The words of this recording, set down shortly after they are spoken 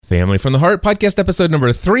Family from the Heart podcast episode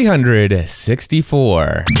number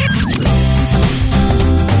 364.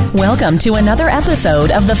 Welcome to another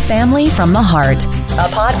episode of the Family from the Heart, a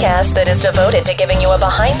podcast that is devoted to giving you a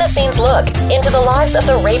behind-the-scenes look into the lives of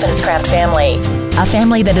the Ravenscraft family, a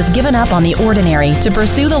family that has given up on the ordinary to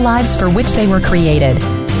pursue the lives for which they were created.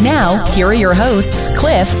 Now, here are your hosts,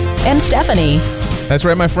 Cliff and Stephanie. That's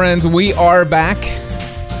right, my friends. We are back.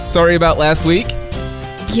 Sorry about last week.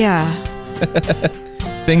 Yeah.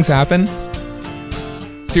 Things happen.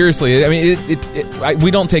 Seriously, I mean,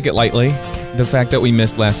 we don't take it lightly, the fact that we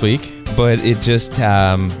missed last week, but it just,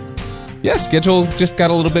 schedule just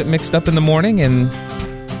got a little bit mixed up in the morning, and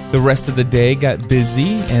the rest of the day got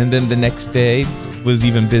busy, and then the next day was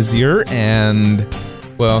even busier, and,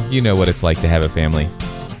 well, you know what it's like to have a family,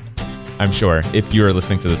 I'm sure, if you're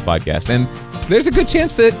listening to this podcast. And there's a good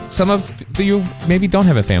chance that some of you maybe don't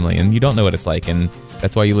have a family, and you don't know what it's like, and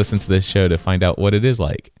that's why you listen to this show, to find out what it is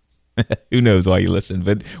like. Who knows why you listen,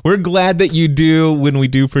 but we're glad that you do when we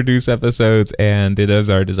do produce episodes, and it is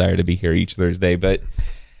our desire to be here each Thursday. But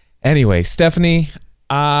anyway, Stephanie,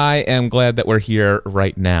 I am glad that we're here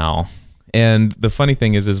right now. And the funny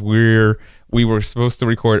thing is we were supposed to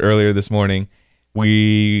record earlier this morning.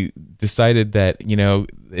 We decided that,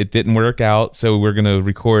 it didn't work out, so we're going to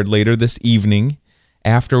record later this evening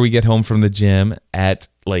after we get home from the gym at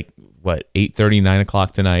 8:30, 9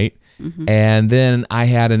 o'clock tonight. Mm-hmm. And then I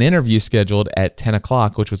had an interview scheduled at 10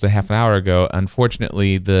 o'clock, which was a half an hour ago.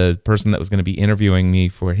 Unfortunately, the person that was going to be interviewing me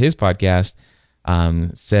for his podcast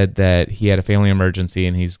said that he had a family emergency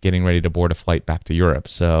and he's getting ready to board a flight back to Europe.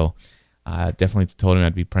 So definitely told him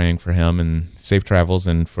I'd be praying for him and safe travels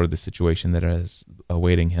and for the situation that is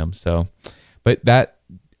awaiting him. So, but that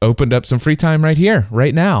opened up some free time right here,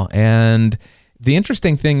 right now. And the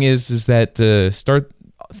interesting thing is that to start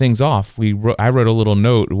things off, I wrote a little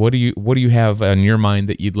note. What do you have on your mind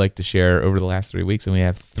that you'd like to share over the last 3 weeks? And we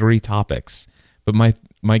have 3 topics. But my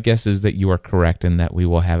guess is that you are correct and that we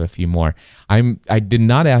will have a few more. I did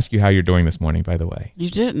not ask you how you're doing this morning, by the way. You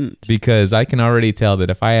didn't. Because I can already tell that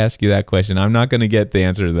if I ask you that question, I'm not going to get the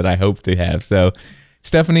answer that I hope to have. So,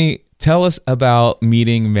 Stephanie, tell us about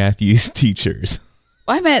meeting Matthew's teachers.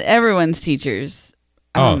 Well, I met everyone's teachers.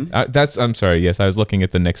 I'm sorry. Yes, I was looking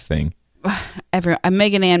at the next thing. I'm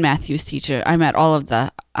Megan Ann Matthews' teacher. I met all of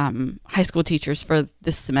the high school teachers for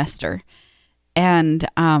this semester, and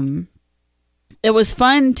it was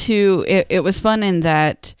fun it was fun in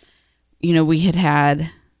that we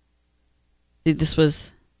had this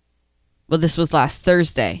was last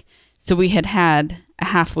Thursday, so we had a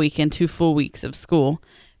half week and 2 full weeks of school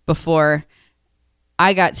before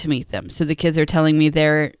I got to meet them. So the kids are telling me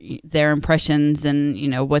their impressions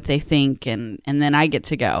and what they think, and then I get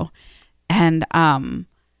to go. And I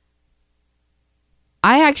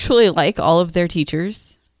actually like all of their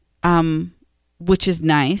teachers, which is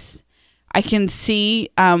nice. I can see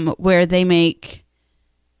where they'll make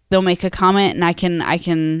a comment, and I can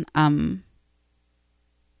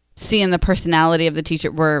see in the personality of the teacher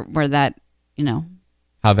where that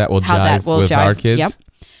how that will jive with our kids. Yep.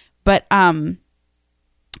 But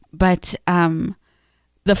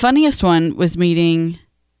the funniest one was meeting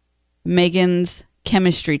Megan's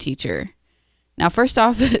chemistry teacher. Now, first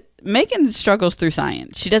off, Megan struggles through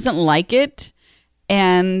science. She doesn't like it,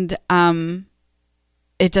 and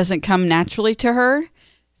it doesn't come naturally to her.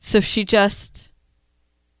 So she just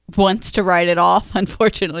wants to write it off.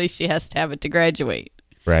 Unfortunately, she has to have it to graduate.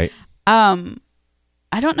 Right. I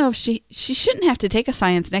don't know if she shouldn't have to take a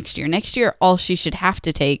science next year. Next year, all she should have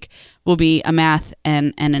to take will be a math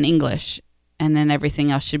and an English, and then everything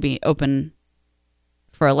else should be open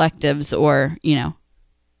for electives, or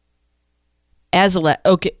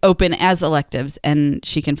open as electives, and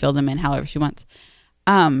she can fill them in however she wants.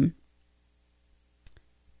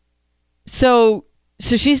 So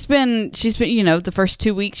she's been the first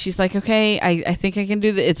 2 weeks she's like, okay, I think I can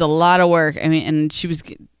do this. It's a lot of work. I mean, and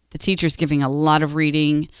the teacher's giving a lot of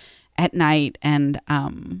reading at night and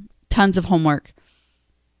tons of homework.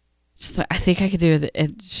 She's like, I think I could do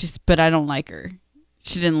it. But I don't like her.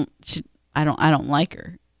 I don't like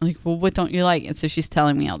her. I'm like, well, what don't you like? And so she's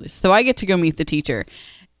telling me all this. So I get to go meet the teacher,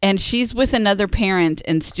 and she's with another parent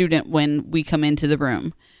and student when we come into the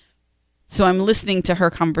room. So I'm listening to her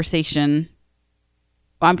conversation.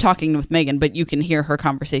 Well, I'm talking with Megan, but you can hear her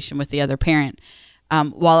conversation with the other parent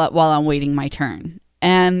while I'm waiting my turn.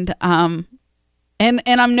 And I'm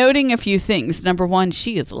noting a few things. Number one,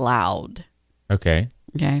 she is loud. Okay.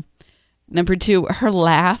 Number two, her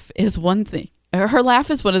laugh is one thing. Her laugh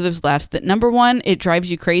is one of those laughs that, number one, it drives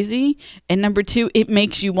you crazy, and number two, it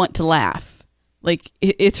makes you want to laugh. Like,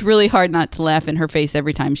 it's really hard not to laugh in her face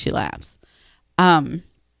every time she laughs.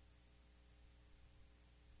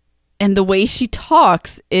 the way she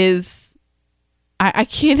talks is, I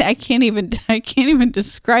can't even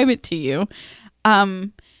describe it to you.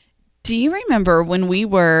 Do you remember when we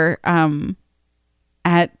were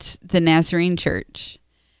at the Nazarene Church,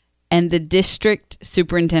 and the district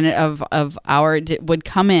superintendent of our would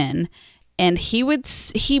come in, and he would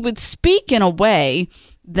speak in a way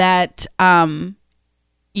that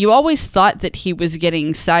you always thought that he was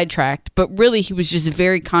getting sidetracked, but really he was just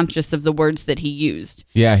very conscious of the words that he used.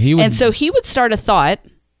 Yeah, he would. And so he would start a thought,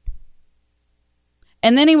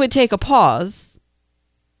 and then he would take a pause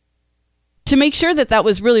to make sure that that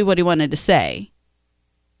was really what he wanted to say.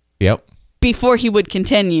 Yep. Before he would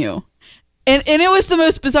continue. And it was the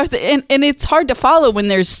most bizarre thing. And it's hard to follow when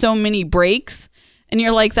there's so many breaks. And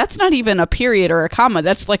you're like, that's not even a period or a comma.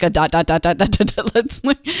 That's like a dot.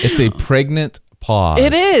 It's a pregnant pause.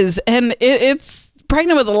 It is. And it's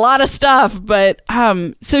pregnant with a lot of stuff. But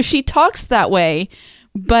so she talks that way,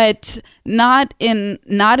 but not in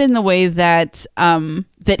the way that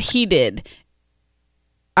that he did.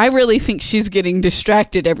 I really think she's getting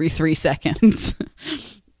distracted every 3 seconds.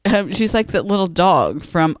 She's like that little dog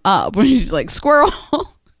from Up when she's like, squirrel.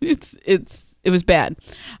 It was bad.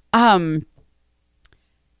 But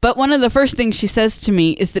one of the first things she says to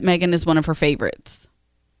me is that Megan is one of her favorites.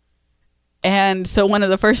 And so one of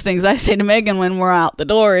the first things I say to Megan when we're out the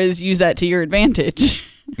door is use that to your advantage.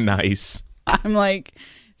 Nice. I'm like,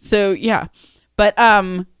 so yeah. But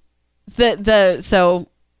so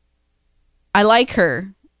I like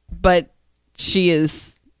her, but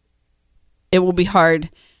it will be hard.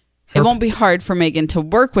 It won't be hard for Megan to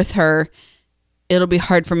work with her. It'll be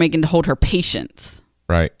hard for Megan to hold her patience.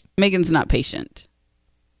 Right. Megan's not patient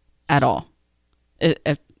at all.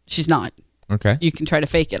 She's not. Okay. You can try to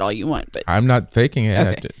fake it all you want, but I'm not faking it.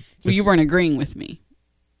 okay. Well, you weren't agreeing with me.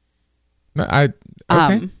 No,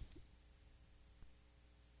 okay.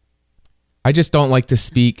 I just don't like to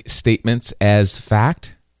speak statements as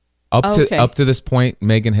fact. Up to this point,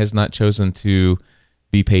 Megan has not chosen to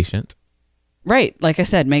be patient. Right. Like I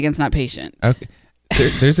said, Megan's not patient. Okay.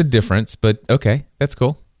 There's a difference, but okay. That's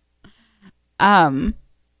cool.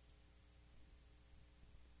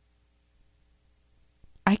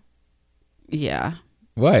 Yeah.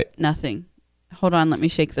 What? Nothing. Hold on. Let me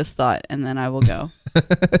shake this thought and then I will go.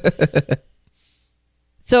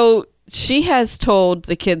 So she has told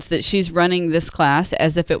the kids that she's running this class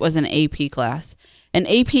as if it was an AP class. An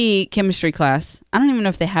AP chemistry class. I don't even know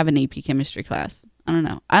if they have an AP chemistry class. I don't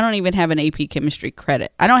know. I don't even have an AP chemistry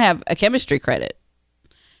credit. I don't have a chemistry credit.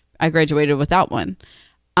 I graduated without one.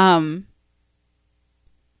 But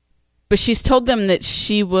she's told them that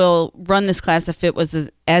she will run this class as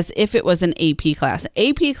if it was an AP class.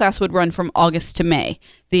 AP class would run from August to May,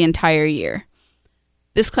 the entire year.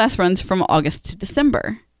 This class runs from August to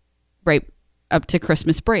December, right up to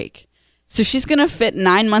Christmas break. So she's going to fit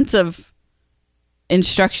 9 months of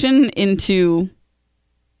instruction into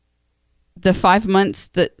the 4 months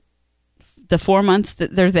that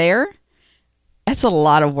they're there. That's a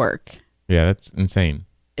lot of work. Yeah, that's insane.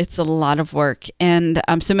 It's a lot of work. And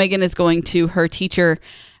so Megan is going to her teacher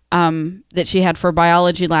that she had for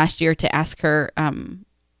biology last year to ask her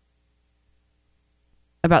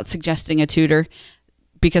about suggesting a tutor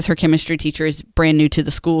because her chemistry teacher is brand new to the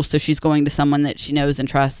school. So she's going to someone that she knows and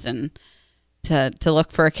trusts and to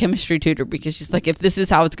look for a chemistry tutor because she's like, if this is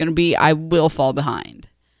how it's going to be, I will fall behind.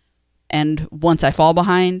 And once I fall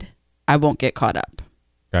behind, I won't get caught up.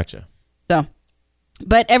 Gotcha. So,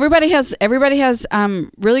 but everybody has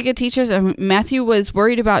really good teachers. Matthew was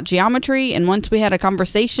worried about geometry, and once we had a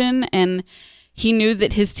conversation, and he knew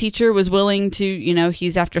that his teacher was willing to,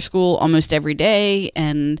 he's after school almost every day,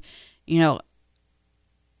 and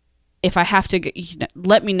if I have to go,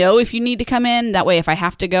 let me know if you need to come in. That way, if I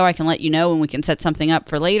have to go, I can let you know, and we can set something up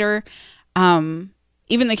for later.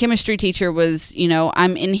 Even the chemistry teacher was,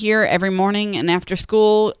 I'm in here every morning and after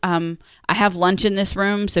school. I have lunch in this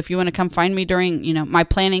room. So if you want to come find me during, my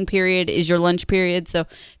planning period is your lunch period. So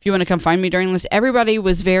if you want to come find me during this, everybody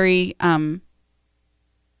was very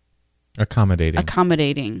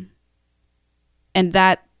accommodating. And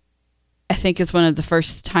that, I think, is one of the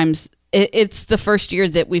first times. It's the first year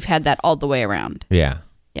that we've had that all the way around. Yeah.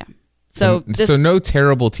 Yeah. So no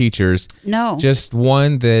terrible teachers. No. Just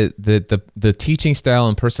one that the teaching style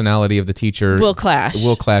and personality of the teacher will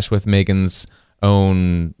clash with Megan's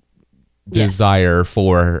own desire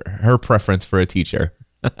for her preference for a teacher.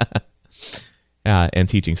 And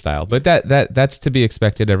teaching style. But that's to be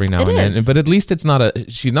expected every now and then. But at least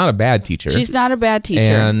she's not a bad teacher. She's not a bad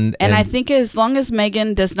teacher. And I think as long as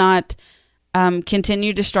Megan does not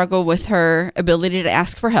continue to struggle with her ability to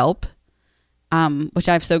ask for help, which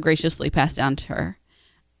I've so graciously passed down to her,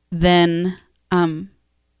 then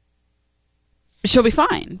she'll be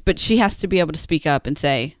fine. But she has to be able to speak up and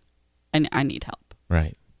say, I need help.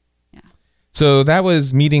 Right. Yeah. So that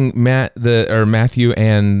was meeting Matthew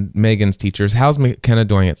and Megan's teachers. How's McKenna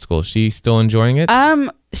doing at school? Is she still enjoying it?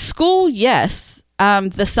 School, yes.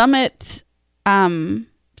 The Summit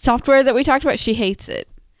software that we talked about, she hates it.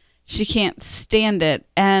 She can't stand it.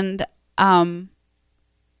 And I'm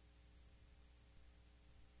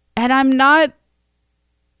not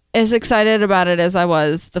as excited about it as I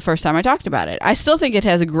was the first time I talked about it. I still think it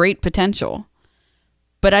has great potential,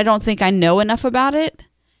 but I don't think I know enough about it.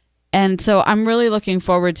 And so I'm really looking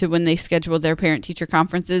forward to when they schedule their parent-teacher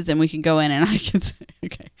conferences and we can go in and I can say,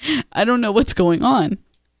 okay, I don't know what's going on.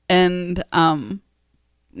 And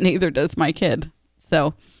neither does my kid.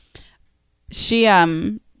 So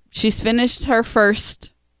she's finished her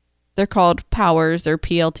first, they're called powers or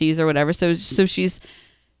PLTs or whatever. So she's,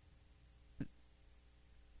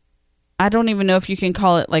 I don't even know if you can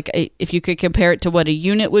call it if you could compare it to what a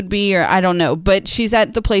unit would be, or I don't know, but she's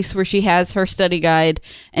at the place where she has her study guide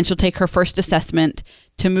and she'll take her first assessment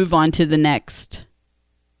to move on to the next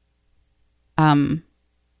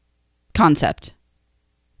concept.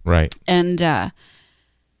 Right. And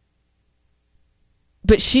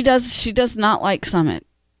but she does not like Summit.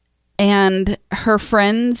 And her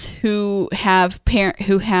friends whose parents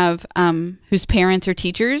are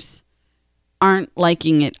teachers aren't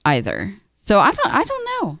liking it either. So I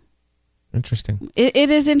don't know. Interesting. It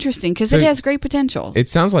is interesting because it has great potential. It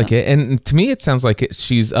sounds like it, and to me, it sounds like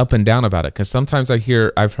she's up and down about it. Because sometimes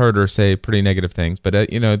I've heard her say pretty negative things, but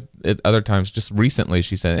at other times, just recently,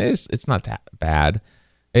 she said it's not that bad.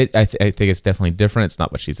 I think it's definitely different. It's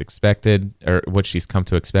not what she's expected or what she's come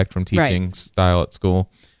to expect from teaching style at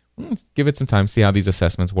school. Give it some time, see how these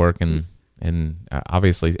assessments work, and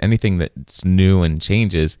obviously anything that's new and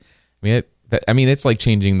changes. I mean, it's like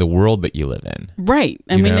changing the world that you live in. Right.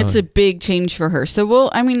 I mean, it's a big change for her. So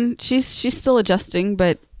she's still adjusting,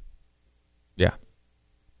 but yeah,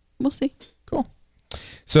 we'll see. Cool.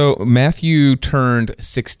 So Matthew turned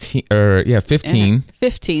 15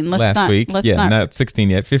 last week. Not 16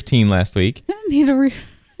 yet. 15 last week.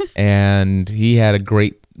 And he had a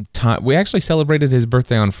great time. We actually celebrated his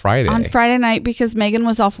birthday on Friday. On Friday night because Megan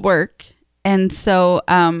was off work, and so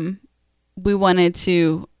we wanted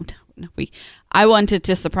to. I wanted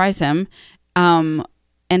to surprise him and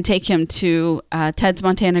take him to Ted's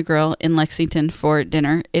Montana Grill in Lexington for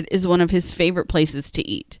dinner. It is one of his favorite places to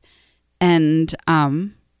eat. And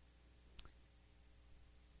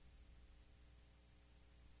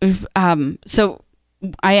so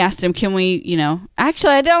I asked him, can we,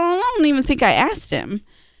 actually, I don't even think I asked him.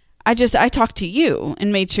 I talked to you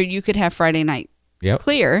and made sure you could have Friday night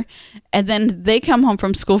clear. And then they come home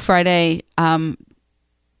from school Friday,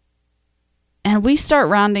 and we start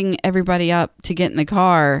rounding everybody up to get in the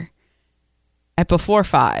car at before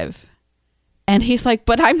 5. And he's like,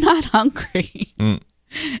 but I'm not hungry. And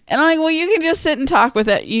I'm like, well, you can just sit and talk with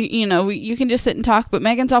it. You can just sit and talk. But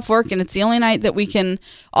Megan's off work, and it's the only night that we can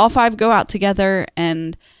all 5 go out together.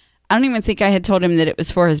 And I don't even think I had told him that it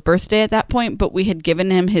was for his birthday at that point, but we had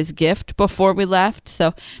given him his gift before we left.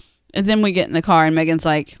 So and then we get in the car, and Megan's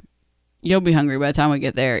like, you'll be hungry by the time we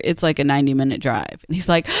get there. It's like a 90-minute drive. And he's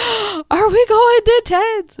like, are we going to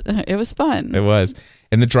Ted's? It was fun. It was.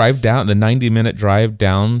 And the 90-minute drive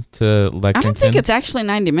down to Lexington. I don't think it's actually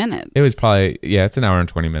 90 minutes. It was probably, it's an hour and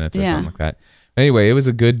 20 minutes or something like that. Anyway, it was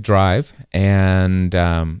a good drive. And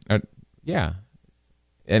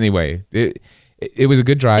anyway, it was a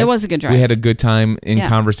good drive. It was a good drive. We had a good time in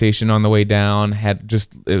conversation on the way down. It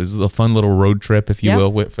was a fun little road trip, if you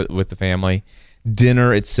will, with the family.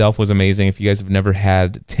 Dinner itself was amazing. If you guys have never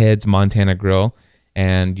had Ted's Montana Grill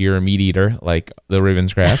and you're a meat eater like the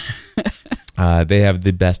Ravenscrafts, they have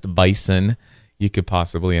the best bison you could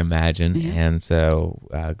possibly imagine. Yeah. And so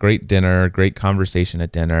great dinner, great conversation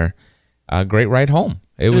at dinner, great ride home.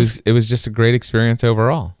 It was just a great experience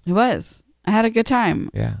overall. It was. I had a good time.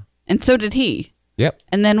 Yeah. And so did he. Yep.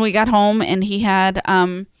 And then we got home and he had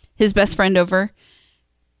his best friend over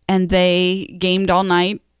and they gamed all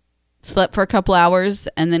night. Slept for a couple hours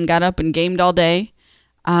and then got up and gamed all day.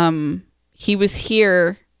 He was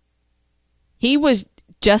here. He was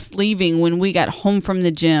just leaving when we got home from the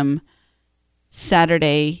gym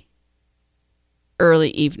Saturday early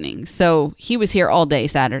evening. So he was here all day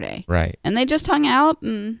Saturday. Right. And they just hung out,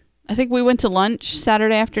 and I think we went to lunch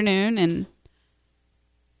Saturday afternoon, and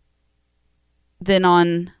then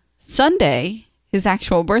on Sunday, his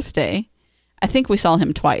actual birthday, I think we saw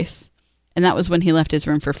him twice. And that was when he left his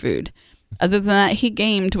room for food. Other than that, he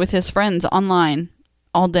gamed with his friends online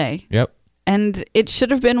all day. Yep. and it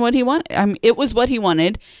should have been what he wanted. I mean, it was what he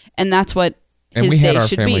wanted, and that's what And his we had day our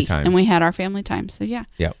should family be. time. And we had our family time. So yeah.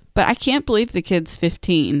 Yep. But I can't believe the kid's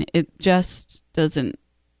 15. It just doesn't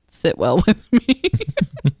sit well with me.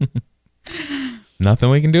 Nothing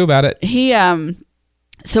we can do about it. He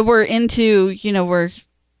so we're into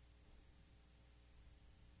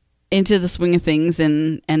the swing of things,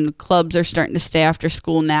 and clubs are starting to stay after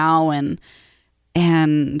school now,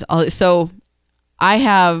 and all, so I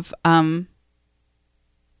have I'm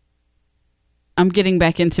getting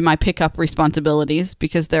back into my pickup responsibilities,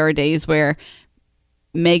 because there are days where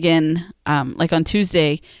Megan, like on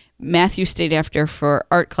Tuesday, Matthew stayed after for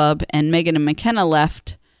art club, and Megan and McKenna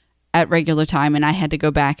left at regular time, and I had to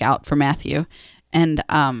go back out for Matthew, and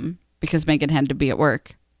because Megan had to be at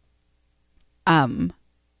work.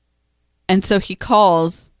 And so he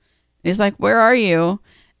calls, and he's like, "Where are you?"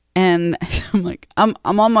 And I'm like, I'm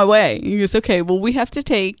on my way. He goes, "Okay, well, we have to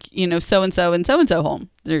take, so-and-so and so-and-so home.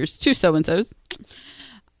 There's two so-and-sos."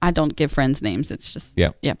 I don't give friends names. It's just,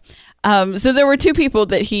 yeah. So there were two people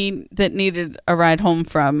that needed a ride home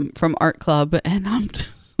from art club. And I'm just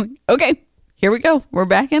like, okay, here we go. We're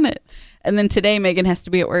back in it. And then today Megan has to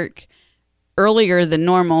be at work earlier than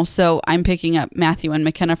normal. So I'm picking up Matthew and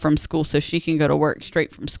McKenna from school so she can go to work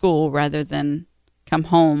straight from school rather than come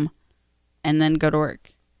home and then go to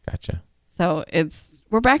work. Gotcha. So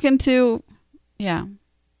we're back into, I'm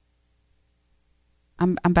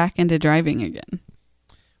back into driving again.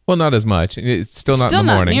 Well, not as much. It's still not in the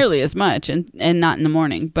morning. Not nearly as much, and not in the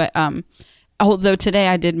morning. But although today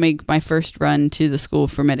I did make my first run to the school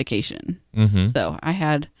for medication. Mm-hmm. So I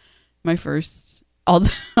had my first,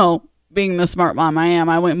 although being the smart mom I am,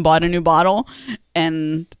 I went and bought a new bottle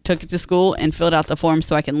and took it to school and filled out the form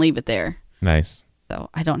so I can leave it there. Nice. So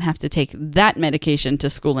I don't have to take that medication to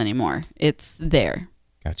school anymore. It's there.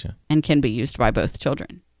 Gotcha. And can be used by both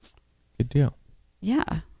children. Good deal.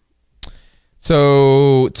 Yeah.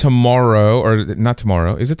 So tomorrow, or not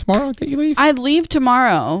tomorrow, is it tomorrow that you leave? I leave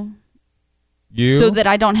tomorrow so that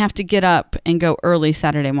I don't have to get up and go early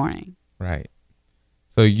Saturday morning. Right.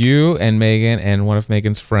 So you and Megan and one of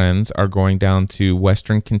Megan's friends are going down to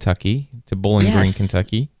Western Kentucky, to Bowling Green,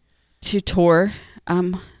 Kentucky. To tour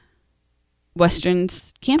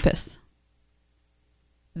Western's campus.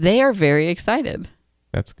 They are very excited.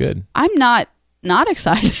 That's good. I'm not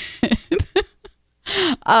excited.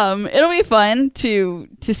 It'll be fun to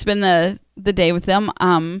spend the day with them.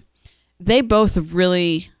 They both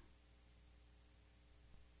really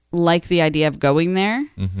like the idea of going there.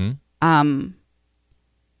 Mm-hmm.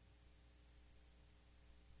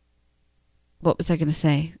 What was I going to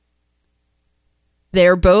say?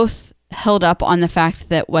 They're both held up on the fact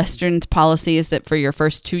that Western's policy is that for your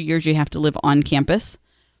first 2 years you have to live on campus,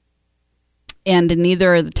 and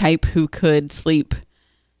neither are the type who could sleep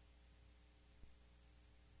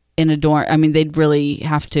in a dorm. I mean, they'd really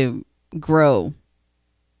have to grow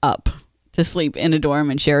up to sleep in a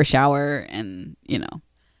dorm and share a shower, and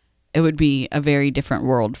it would be a very different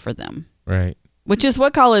world for them. Right. Which is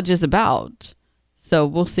what college is about. So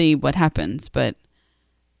we'll see what happens. But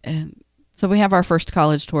so we have our first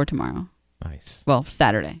college tour tomorrow. Nice. Well,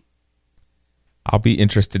 Saturday. I'll be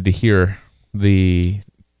interested to hear the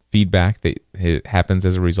feedback that happens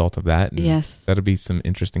as a result of that. And yes. That'll be some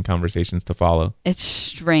interesting conversations to follow. It's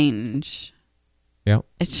strange. Yep.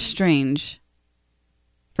 It's strange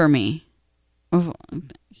for me.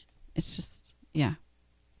 It's just, yeah.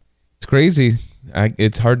 It's crazy.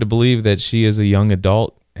 It's hard to believe that she is a young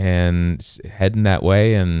adult and heading that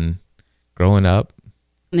way and growing up.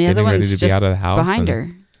 And the other one's just out of the house behind her.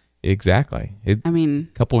 Exactly. A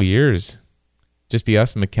couple years. Just be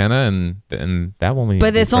us and McKenna, and that won't be.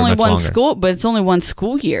 But it's only one longer. school. But it's only one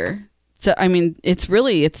school year. So it's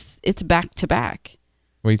really it's back to back.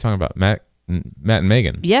 What are you talking about, Matt and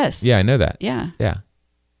Megan? Yes. Yeah, I know that. Yeah. Yeah.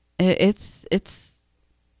 It's it's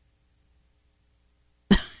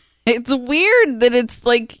weird that it's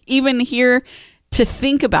like even here to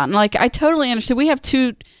think about. And like I totally understand. We have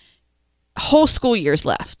 2 whole school years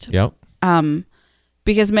left. Yep.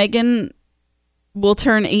 Because Megan will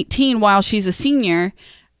turn 18 while she's a senior.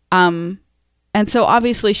 And so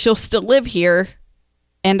obviously she'll still live here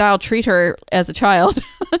and I'll treat her as a child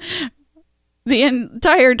the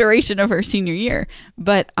entire duration of her senior year.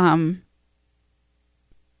 But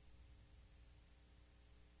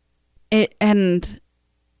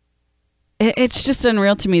it's just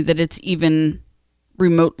unreal to me that it's even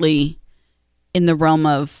remotely in the realm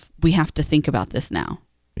of we have to think about this now.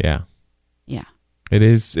 Yeah. Yeah. It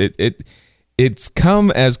is. It's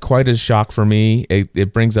come as quite a shock for me.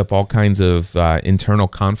 It brings up all kinds of internal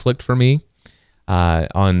conflict for me.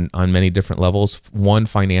 on many different levels. One,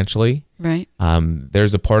 financially. Right.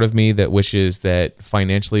 There's a part of me that wishes that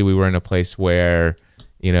financially we were in a place where,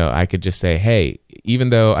 I could just say, hey, even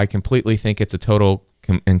though I completely think it's a total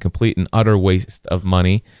and complete and utter waste of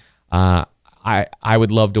money, I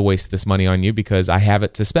would love to waste this money on you because I have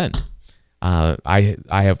it to spend. I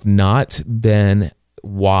have not been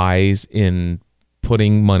wise in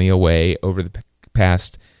putting money away over the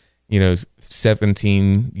past,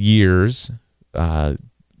 17 years,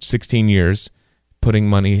 16 years, putting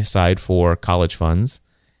money aside for college funds,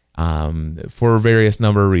 for various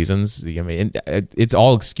number of reasons. I mean, it's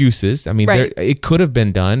all excuses. I mean, right. It could have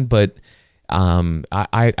been done, but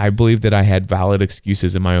I believe that I had valid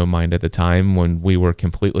excuses in my own mind at the time when we were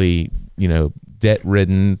completely,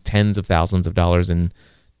 debt-ridden, tens of thousands of dollars in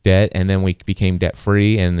debt, and then we became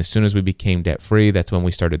debt-free. And as soon as we became debt-free, that's when we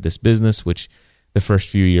started this business, which the first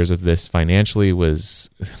few years of this financially was,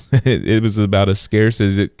 it was about as scarce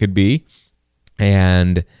as it could be.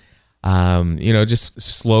 And, just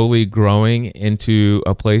slowly growing into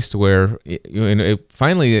a place to where,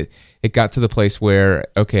 finally it got to the place where,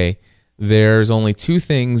 okay, there's only two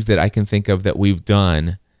things that I can think of that we've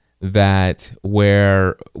done that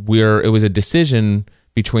where it was a decision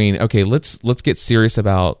between, okay, let's get serious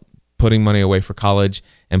about putting money away for college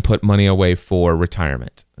and put money away for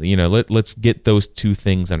retirement. Let's get those two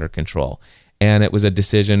things under control. And it was a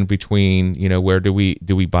decision between, where do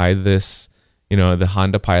we buy this, the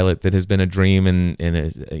Honda Pilot that has been a dream and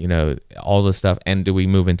is, all this stuff, and do we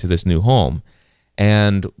move into this new home?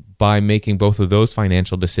 And by making both of those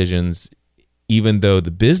financial decisions, even though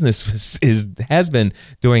the business has been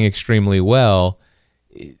doing extremely well,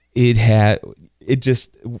 it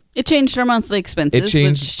changed our monthly expenses,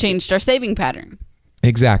 which changed our saving pattern.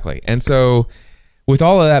 Exactly. And so with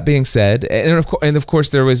all of that being said, and of course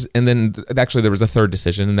there was a third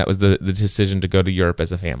decision, and that was the decision to go to Europe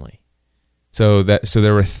as a family. So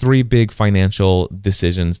there were three big financial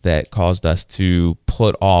decisions that caused us to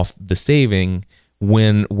put off the saving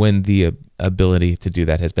when the ability to do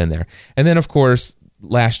that has been there. And then, of course,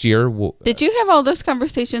 last year... Did you have all those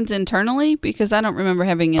conversations internally? Because I don't remember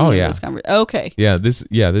having any of those conversations. Okay. Yeah,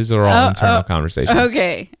 these are all internal conversations.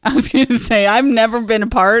 Okay. I was going to say, I've never been a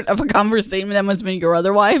part of a conversation that must have been your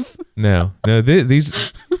other wife. No,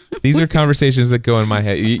 these are conversations that go in my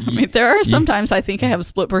head. There are sometimes I think I have a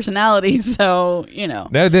split personality, so,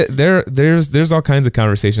 No, there's all kinds of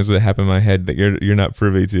conversations that happen in my head that you're not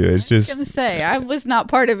privy to. It's just... I was going to say, I was not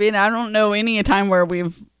part of it. I don't know any time where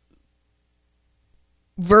we've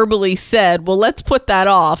verbally said, well, let's put that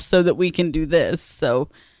off so that we can do this. So,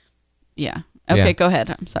 yeah. Okay, Go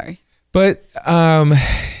ahead. I'm sorry. But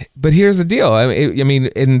here's the deal. I mean,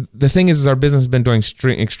 and the thing is our business has been doing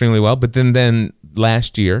extremely well. But then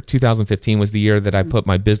last year, 2015, was the year that I put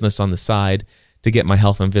my business on the side to get my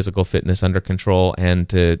health and physical fitness under control,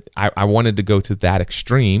 and I wanted to go to that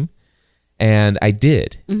extreme, and I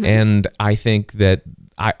did. Mm-hmm. And I think that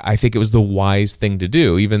I think it was the wise thing to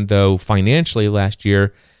do, even though financially last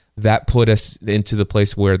year that put us into the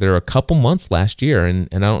place where there were a couple months last year, and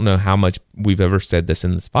I don't know how much we've ever said this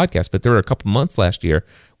in this podcast, but there were a couple months last year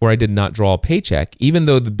where I did not draw a paycheck, even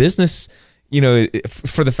though the business,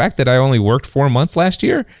 for the fact that I only worked 4 months last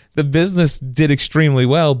year, the business did extremely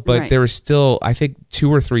well, but there was still, I think,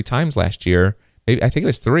 2 or 3 times last year, maybe, I think it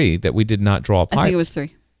was 3, that we did not draw a paycheck. I think it was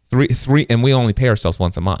 3. Three, and we only pay ourselves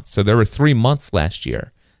once a month. So there were 3 months last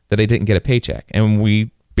year that I didn't get a paycheck, and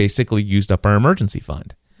we basically used up our emergency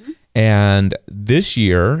fund. Mm-hmm. And this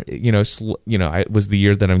year, it was the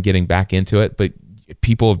year that I'm getting back into it. But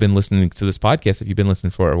people have been listening to this podcast. If you've been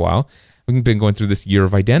listening for a while, we've been going through this year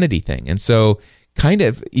of identity thing, and so kind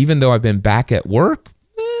of, even though I've been back at work,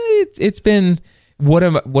 it's been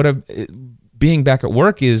being back at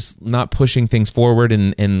work is not pushing things forward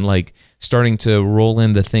and like starting to roll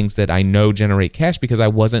in the things that I know generate cash, because I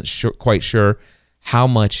wasn't quite sure how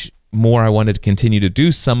much more I wanted to continue to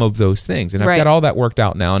do some of those things. And I've got all that worked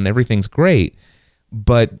out now and everything's great.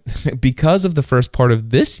 But because of the first part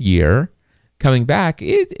of this year coming back,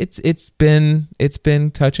 it's been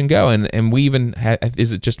touch and go. And we even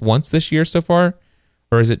is it just once this year so far?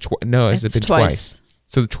 Or is it has it been twice?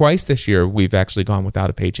 So twice this year we've actually gone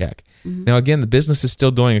without a paycheck. Mm-hmm. Now again, the business is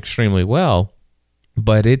still doing extremely well,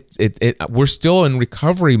 but we're still in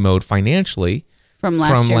recovery mode financially from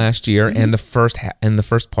last year mm-hmm. and the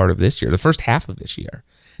first part of this year, the first half of this year.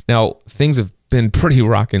 Now things have been pretty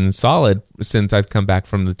rocking solid since I've come back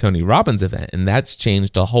from the Tony Robbins event, and that's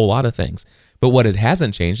changed a whole lot of things. But what it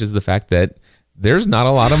hasn't changed is the fact that there's not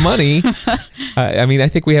a lot of money. I mean, I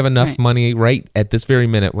think we have enough money right at this very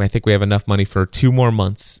minute. I think we have enough money for 2 more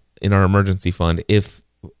months in our emergency fund if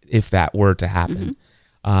if that were to happen,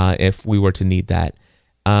 if we were to need that.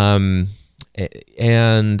 And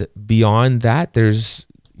beyond that, there's,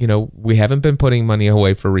 we haven't been putting money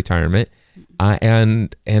away for retirement,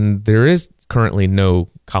 and there is currently no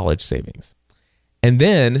college savings. And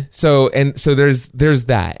then, so there's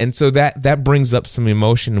that. And so that brings up some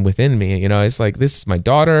emotion within me. It's like, this is my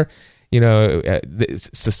daughter,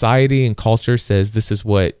 society and culture says this is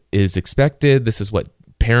what is expected. This is what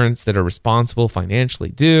parents that are responsible financially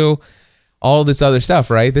do. All this other stuff,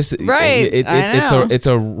 right? Right. It's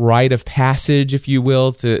a rite of passage, if you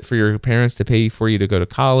will, for your parents to pay for you to go to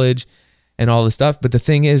college and all this stuff. But the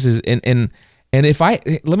thing is and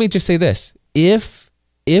let me just say this. If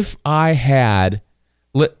I had,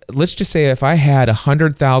 let's just say if I had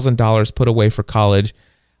 $100,000 put away for college,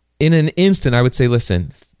 in an instant, I would say,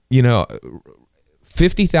 listen,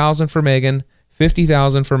 $50,000 for Megan,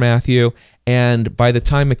 $50,000 for Matthew, and by the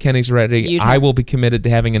time McKenny's ready, I will be committed to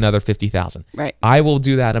having another $50,000. Right. I will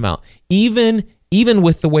do that amount. Even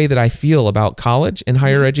with the way that I feel about college and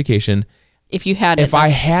higher education, if I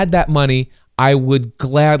had that money, I would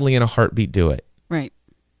gladly in a heartbeat do it. Right.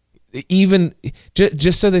 Even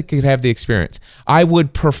just so they could have the experience. I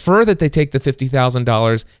would prefer that they take the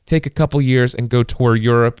 $50,000, take a couple years and go tour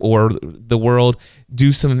Europe or the world,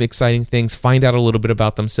 do some exciting things, find out a little bit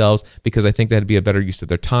about themselves, because I think that'd be a better use of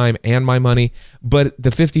their time and my money. But the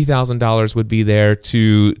 $50,000 would be there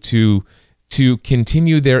to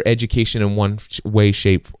continue their education in one way,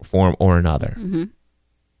 shape, form, or another. Mm-hmm.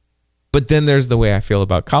 But then there's the way I feel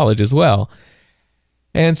about college as well.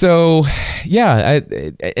 And so, yeah,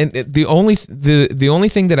 the only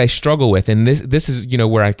thing that I struggle with, and this is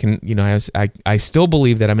where I can I still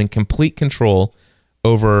believe that I'm in complete control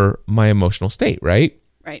over my emotional state, right?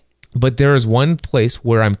 Right. But there is one place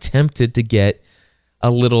where I'm tempted to get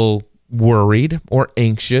a little worried or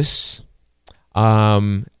anxious,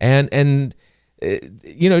 and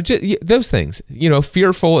those things,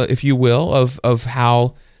 fearful, if you will, of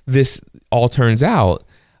how this all turns out,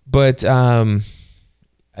 but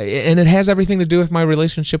and it has everything to do with my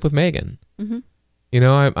relationship with Megan. Mm-hmm.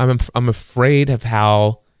 I'm afraid of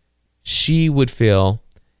how she would feel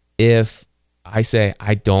if I say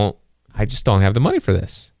I just don't have the money for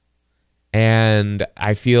this, and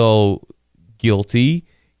I feel guilty,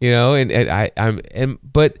 but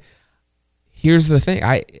here's the thing,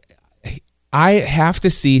 I have to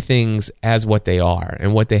see things as what they are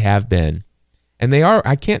and what they have been, and they are.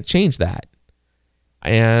 I can't change that,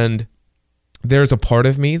 and there's a part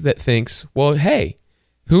of me that thinks, well, hey,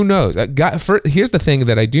 who knows? Here's the thing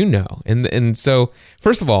that I do know, and so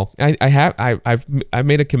first of all, I've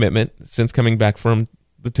made a commitment since coming back from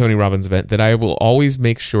the Tony Robbins event that I will always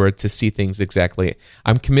make sure to see things exactly.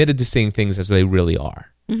 I'm committed to seeing things as they really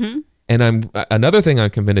are, mm-hmm. and another thing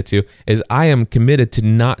I'm committed to is I am committed to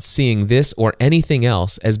not seeing this or anything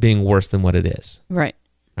else as being worse than what it is. Right.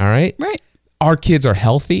 All right. Right. Our kids are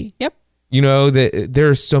healthy. Yep. That there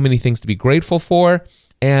are so many things to be grateful for,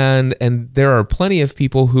 and there are plenty of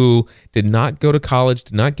people who did not go to college,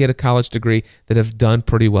 did not get a college degree, that have done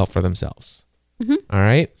pretty well for themselves. Mm-hmm. All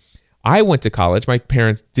right? I went to college. My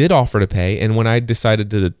parents did offer to pay, and when I decided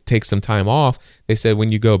to take some time off, they said, when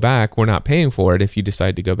you go back, we're not paying for it. If you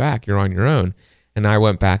decide to go back, you're on your own. And I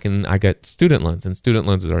went back and I got student loans, and student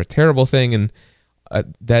loans are a terrible thing, and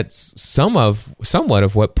that's somewhat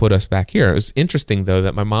of what put us back here. It was interesting, though,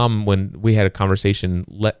 that my mom, when we had a conversation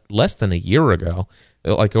less than a year ago,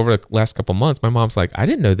 like over the last couple months, my mom's like, I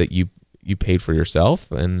didn't know that you paid for yourself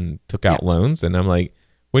and took out loans. And I'm like,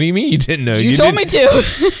 what do you mean you didn't know? You told me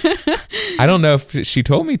to. I don't know if she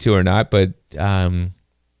told me to or not, but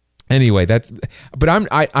anyway,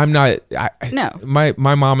 I'm not. No.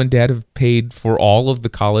 My mom and dad have paid for all of the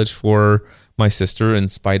college for my sister, in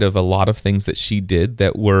spite of a lot of things that she did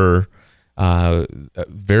that were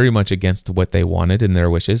very much against what they wanted and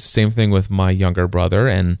their wishes. Same thing with my younger brother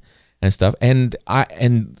and stuff. And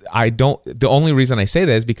I don't. The only reason I say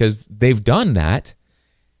that is because they've done that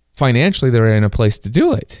financially. They're in a place to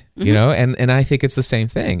do it, mm-hmm. And I think it's the same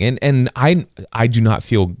thing. And I do not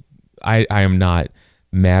feel. I am not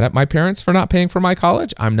mad at my parents for not paying for my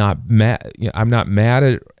college. I'm not mad. I'm not mad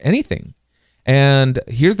at anything. And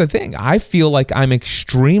here's the thing. I feel like I'm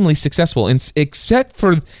extremely successful, except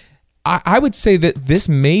for, I would say that this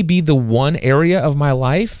may be the one area of my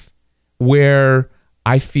life where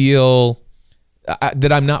I feel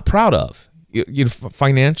that I'm not proud of.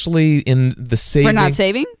 Financially, in the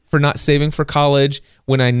saving. For not saving for college,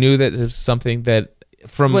 when I knew that it was something that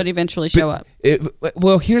would eventually show up.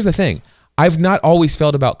 Well, here's the thing. I've not always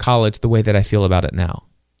felt about college the way that I feel about it now.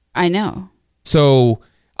 I know. So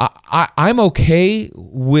I'm okay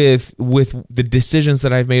with the decisions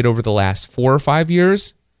that I've made over the last 4 or 5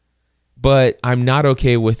 years, but I'm not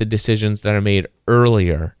okay with the decisions that I made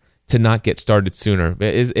earlier to not get started sooner.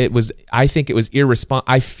 I think it was irresponsible.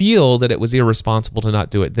 I feel that it was irresponsible to not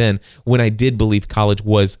do it then when I did believe college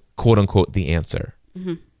was quote unquote the answer.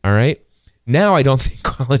 Mm-hmm. All right. Now I don't think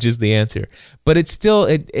college is the answer, but it's still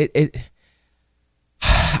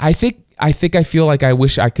I feel like I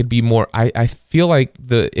wish I could be more. I feel like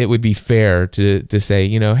it would be fair to say,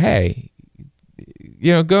 hey,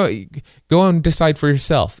 go and decide for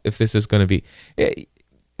yourself if this is going to be.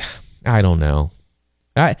 I don't know.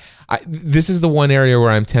 This is the one area where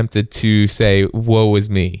I'm tempted to say, "Woe is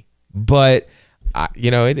me," but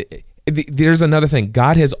there's another thing.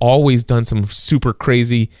 God has always done some super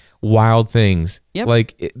crazy, wild things,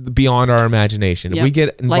 like beyond our imagination. Yep. We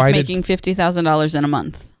get invited, like making $50,000 in a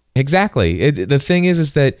month. Exactly. The thing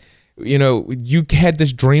is that you had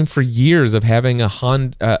this dream for years of having a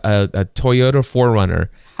Toyota 4Runner,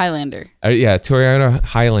 Highlander. Toyota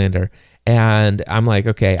Highlander. And I'm like,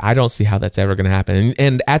 okay, I don't see how that's ever going to happen.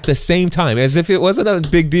 And at the same time, as if it wasn't a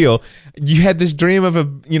big deal, you had this dream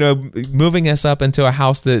of moving us up into a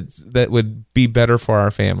house that would be better for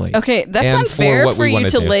our family. Okay, that's unfair for you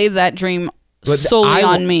to lay that dream solely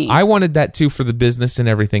on me. I wanted that too for the business and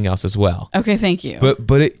everything else as well. Okay, thank you.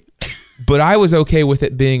 But I was okay with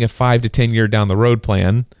it being a 5 to 10 year down the road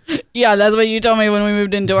plan. Yeah, that's what you told me when we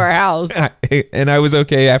moved into our house. And I was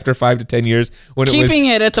okay after 5 to 10 years when keeping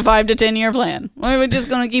it at the 5 to 10 year plan. We're just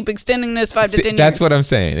going to keep extending this 5 to 10 years. That's what I'm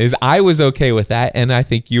saying. Is I was okay with that, and I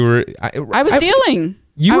think you were. I was dealing.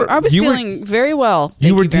 I was dealing very well. Thank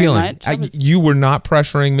you were dealing. You were not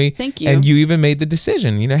pressuring me. Thank you. And you even made the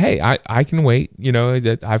decision. Hey, I can wait.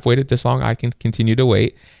 I've waited this long. I can continue to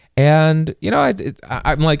wait. And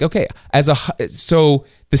I'm like, okay, so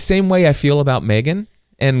the same way I feel about Megan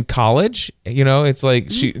and college, it's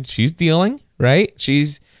like she's dealing, right?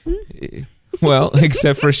 She's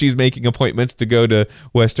except for she's making appointments to go to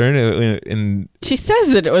Western, and she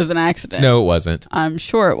says that it was an accident. No, it wasn't. I'm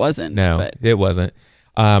sure it wasn't. No, but it wasn't.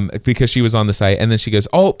 Because she was on the site, and then she goes,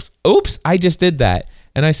 "Oops, I just did that."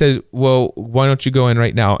 And I said, "Well, why don't you go in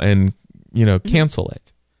right now and cancel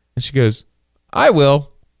it?" And she goes, "I will."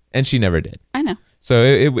 And she never did. I know. So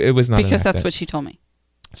it was not because that's what she told me.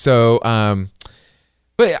 So,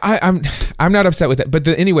 but I'm not upset with that. But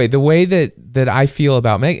anyway, the way that I feel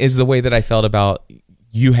about Meg is the way that I felt about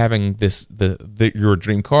you having your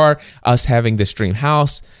dream car, us having this dream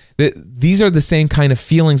house. These are the same kind of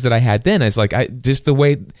feelings that I had then. It's like just the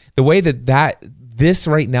way that this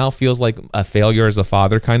right now feels like a failure as a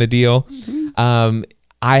father kind of deal. Mm-hmm.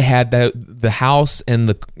 I had the house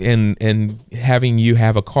and having you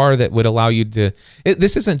have a car that would allow you to.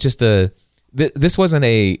 This isn't just this wasn't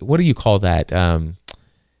a, what do you call that?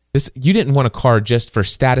 You didn't want a car just for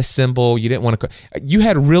status symbol. You didn't want a car. You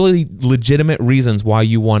had really legitimate reasons why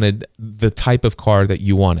you wanted the type of car that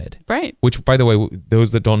you wanted. Right. Which, by the way,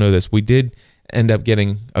 those that don't know this, we did end up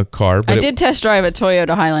getting a car. But I did test drive a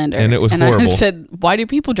Toyota Highlander, and it was horrible. I said, "Why do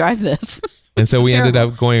people drive this?" And so we ended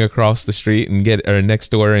up going across the street or next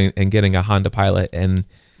door and getting a Honda Pilot and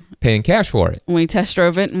paying cash for it. We test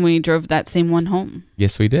drove it and we drove that same one home.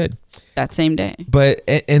 Yes, we did. That same day. But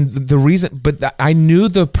I knew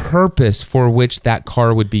the purpose for which that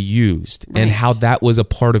car would be used, right, and how that was a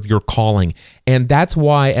part of your calling. And that's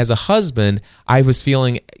why, as a husband, I was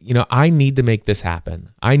feeling, I need to make this happen.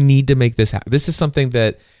 I need to make this happen. This is something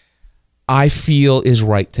that I feel is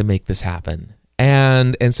right to make this happen.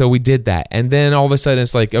 And so we did that. And then all of a sudden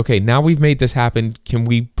it's like, okay, now we've made this happen. Can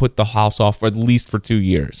we put the house off for at least for 2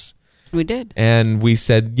 years? We did. And we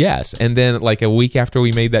said yes. And then like a week after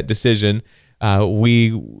we made that decision,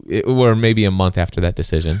 or maybe a month after that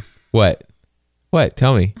decision. What?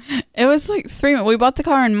 Tell me. It was like 3 months. We bought the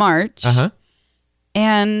car in March. Uh-huh.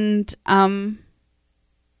 And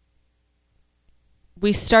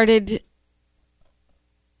we started...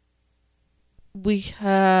 We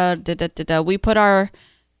put our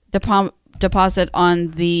deposit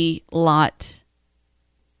on the lot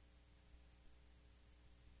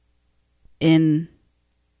in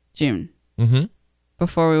June,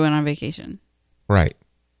 before we went on vacation. Right.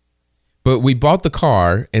 But we bought the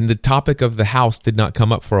car, and the topic of the house did not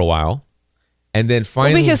come up for a while. And then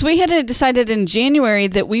finally... because we had decided in January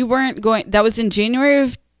that we weren't going... That was in January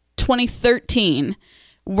of 2013.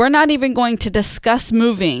 We're not even going to discuss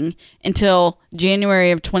moving until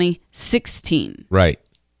January of 2016. Right.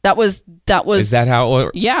 That was. Is that how it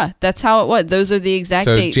worked? Yeah, that's how it was. Those are the exact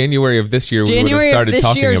dates. So January of this year, we would have started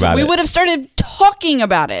talking about it. We would have started talking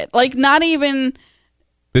about it. Like, not even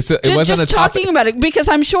It wasn't just a topic. talking about it, because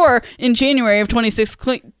I'm sure in January of 26,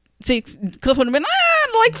 Cliff would have been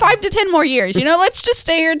like 5 to 10 more years. Let's just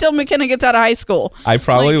stay here until McKenna gets out of high school. I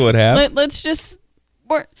probably would have. Let's just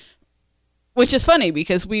which is funny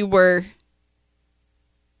because we were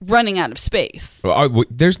running out of space.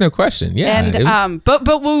 There's no question. Yeah. And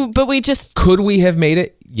but we just could we have made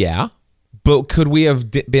it? Yeah. But could we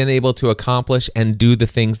have been able to accomplish and do the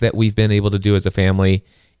things that we've been able to do as a family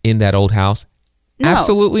in that old house? No.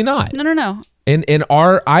 Absolutely not. No. And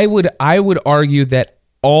I would argue that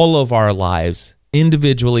all of our lives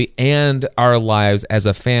individually and our lives as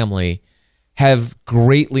a family have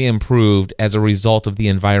greatly improved as a result of the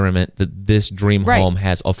environment that this dream home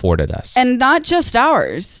has afforded us. And not just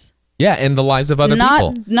ours. Yeah, and the lives of other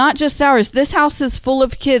people. Not just ours. This house is full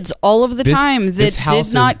of kids all of the time that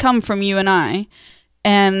did not come from you and I.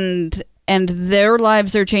 And their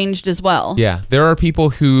lives are changed as well. Yeah, there are people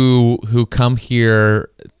who come here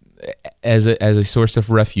as a source of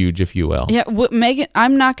refuge, if you will. Yeah,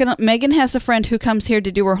 Megan has a friend who comes here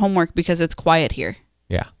to do her homework because it's quiet here.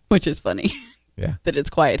 Yeah. Which is funny. Yeah. That it's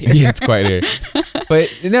quiet here. Yeah, it's quiet here.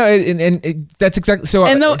 But no, and that's exactly so.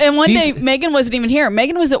 And one day Megan wasn't even here.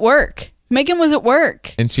 Megan was at work.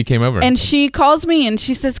 And she came over. And she calls me and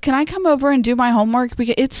she says, "Can I come over and do my homework?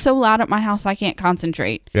 Because it's so loud at my house, I can't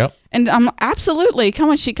concentrate." Yep. And I'm absolutely, come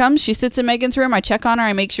on. She comes, she sits in Megan's room. I check on her.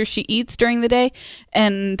 I make sure she eats during the day.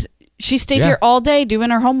 And she stayed here all day doing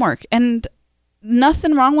her homework. And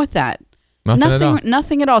nothing wrong with that.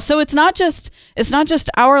 Nothing at all. So it's not just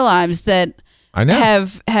our lives that I know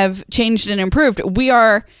have changed and improved.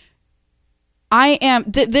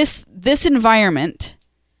 This environment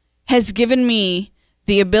has given me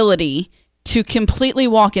the ability to completely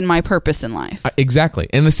walk in my purpose in life. Exactly.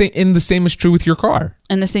 And the same is true with your car.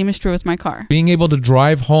 And the same is true with my car. Being able to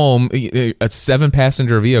drive home a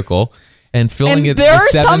 7-passenger vehicle and filling it with 7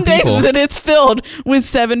 people. There are some days that it's filled with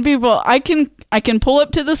 7 people. I can pull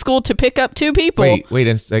up to the school to pick up 2 people. Wait,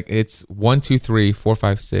 it's 1, 2, 3, 4,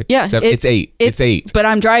 5, 6, yeah, 7. It's 8. It's 8. But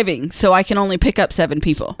I'm driving, so I can only pick up 7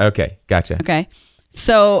 people. Okay, gotcha. Okay.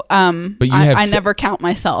 So, but I never count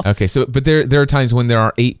myself. Okay, so but there are times when there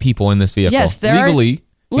are 8 people in this vehicle. Yes, legally.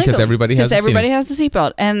 Because everybody has a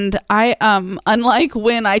seatbelt. And I, unlike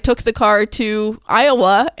when I took the car to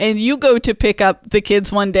Iowa and you go to pick up the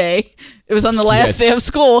kids one day, it was on the last day of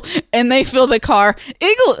school, and they fill the car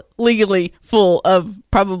legally full of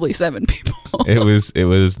probably 7 people. It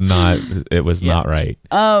was not right.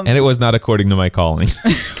 And it was not according to my calling.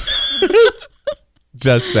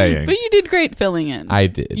 Just saying. But you did great filling in. I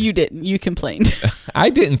did. You didn't. You complained. I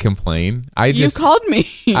didn't complain. You called me.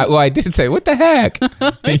 I did say, what the heck?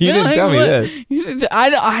 You didn't tell me this.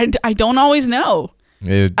 I don't always know.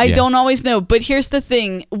 I don't always know. But here's the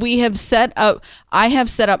thing. I have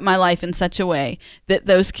set up my life in such a way that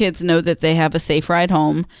those kids know that they have a safe ride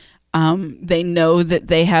home. They know that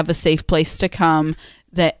they have a safe place to come.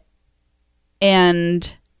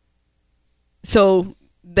 And so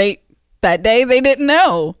that day they didn't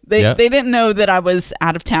know. They didn't know that I was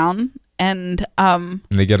out of town, and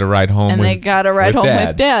they get a ride home. And they got a ride home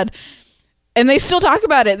with Dad. And they still talk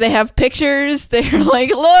about it. They have pictures. They're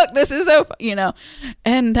like, "Look, this is so,"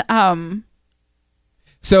 and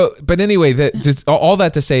So, but anyway, just all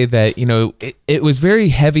that to say that it was very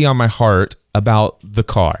heavy on my heart about the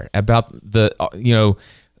car, about the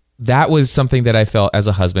that was something that I felt as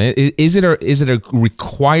a husband. Is it a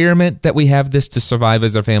requirement that we have this to survive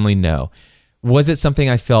as a family? No. Was it something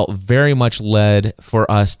I felt very much led for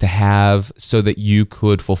us to have so that you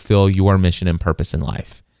could fulfill your mission and purpose in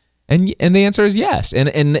life? And the answer is yes.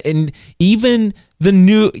 And even the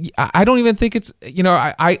new, I don't even think it's,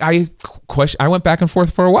 I went back and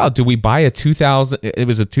forth for a while. Do we buy a 2000? It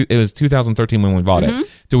was 2013 when we bought it.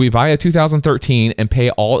 Do we buy a 2013 and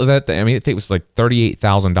pay all of that? I mean, I think it was like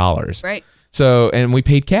 $38,000. Right. So, and we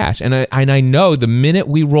paid cash, and I know the minute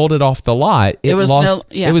we rolled it off the lot, it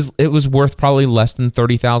was worth probably less than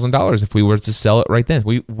 $30,000 if we were to sell it right then.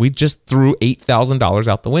 We just threw $8,000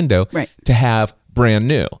 out the window to have brand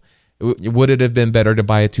new. Would it have been better to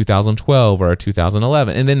buy a 2012 or a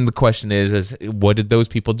 2011? And then the question is what did those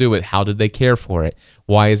people do with it? How did they care for it?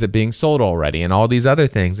 Why is it being sold already? And all these other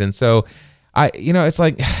things. And so it's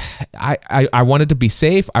like I want it to be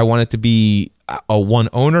safe. I want it to be a one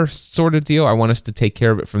owner sort of deal. I want us to take care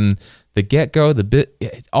of it from the get-go,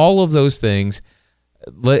 all of those things.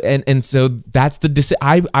 And so that's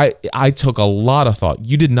I took a lot of thought.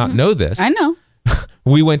 You did not know this. I know.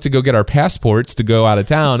 We went to go get our passports to go out of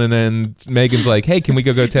town, and then Megan's like, "Hey, can we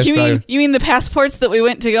go test drive?" You mean the passports that we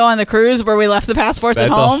went to go on the cruise where we left the passports at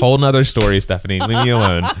home? That's a whole nother story, Stephanie. Leave me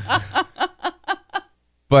alone.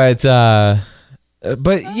 But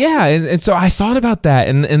But yeah, and so I thought about that,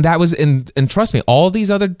 and that was, and trust me, all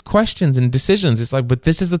these other questions and decisions, it's like, but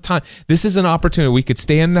this is the time, this is an opportunity. We could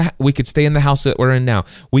stay in the house that we're in now.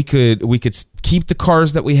 We could keep the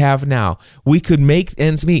cars that we have now. We could make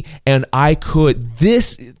ends meet, and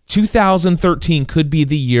this 2013 could be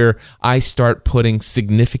the year I start putting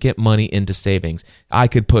significant money into savings. I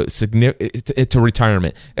could put to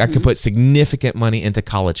retirement. I could put significant money into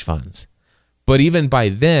college funds. But even by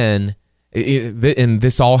then, and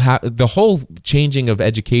this all the whole changing of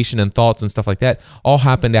education and thoughts and stuff like that all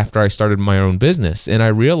happened after I started my own business, and I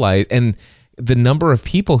realized, and the number of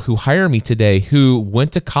people who hire me today who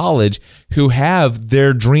went to college, who have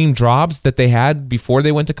their dream jobs that they had before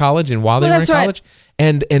they went to college and while they were in college,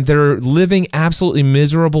 and they're living absolutely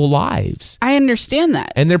miserable lives. I understand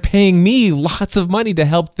that, and they're paying me lots of money to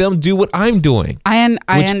help them do what I'm doing. I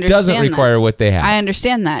understand doesn't require what they have. I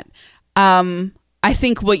understand that. I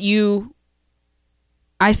think what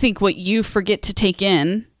you forget to take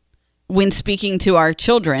in when speaking to our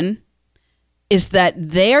children is that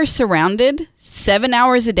they are surrounded 7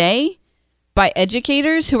 hours a day by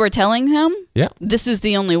educators who are telling them, this is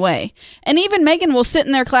the only way. And even Megan will sit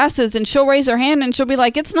in their classes and she'll raise her hand and she'll be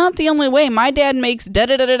like, it's not the only way. My dad makes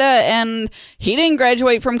da-da-da-da-da and he didn't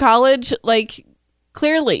graduate from college. Like,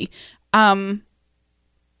 clearly. I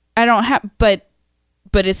don't have, but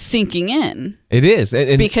it's sinking in. It is.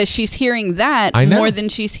 Because she's hearing that more than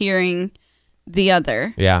she's hearing the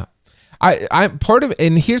other. Yeah. I'm part of,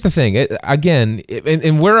 and here's the thing, again,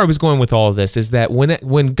 and where I was going with all of this is that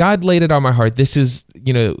when God laid it on my heart, this is,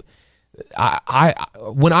 I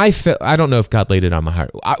don't know if God laid it on my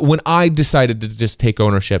heart. When I decided to just take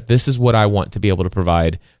ownership, this is what I want to be able to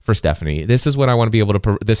provide for Stephanie. This is what I want to be able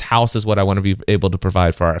to, this house is what I want to be able to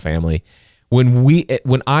provide for our family.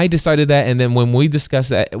 When I decided that, and then when we discussed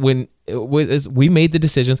that, we made the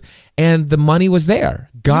decisions, and the money was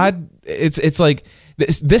there. God, it's like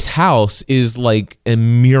this house is like a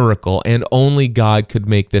miracle, and only God could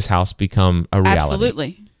make this house become a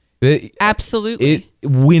reality. Absolutely.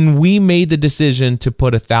 When we made the decision to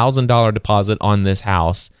put $1,000 deposit on this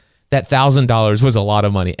house, that $1,000 was a lot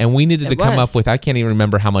of money, and we needed to come up with, I can't even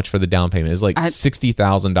remember how much for the down payment. It was like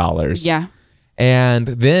 $60,000. Yeah. And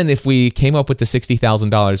then if we came up with the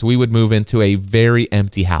 $60,000, we would move into a very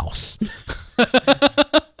empty house.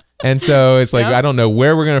 And so it's like, I don't know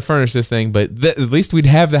where we're going to furnish this thing, but at least we'd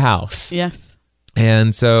have the house. Yes.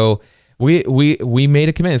 And so we made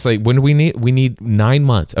a commitment. It's like, when do we need? We need 9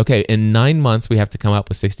 months. Okay, in 9 months, we have to come up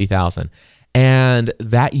with $60,000. And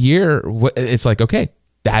that year, it's like, okay,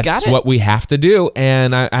 that's what we have to do.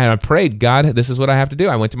 And I prayed, God, this is what I have to do.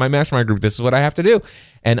 I went to my mastermind group. This is what I have to do.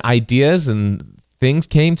 And ideas and things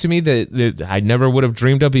came to me that I never would have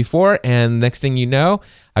dreamed of before. And next thing you know,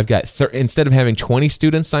 I've got, instead of having 20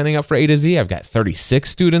 students signing up for A to Z, I've got 36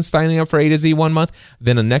 students signing up for A to Z 1 month.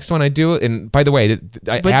 Then the next one I do, and by the way,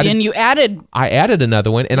 I added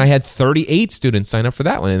another one, and I had 38 students sign up for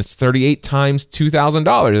that one. And it's 38 times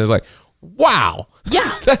 $2,000. And it's like, wow.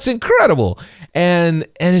 Yeah. That's incredible. And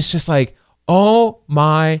it's just like, oh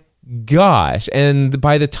my gosh. And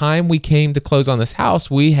by the time we came to close on this house,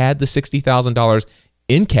 we had the $60,000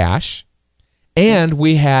 in cash, and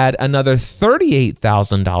we had another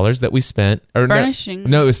 $38,000 that we spent. Furnishing.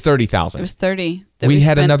 No, it was $30,000. It was $30,000. We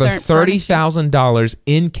had another $30,000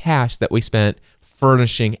 in cash that we spent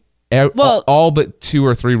furnishing all but 2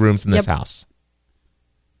 or 3 rooms in this house.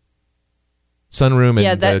 Sunroom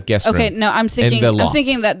and the guest room. Okay, no, I'm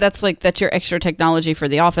thinking that's your extra technology for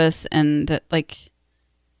the office, and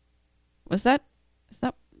is that?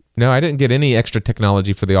 No, I didn't get any extra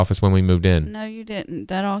technology for the office when we moved in. No, you didn't.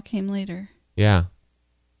 That all came later. Yeah.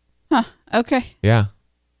 Huh. Okay. Yeah.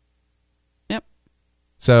 Yep.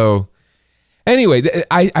 So anyway,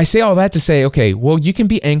 I say all that to say, okay, well, you can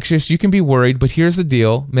be anxious, you can be worried, but here's the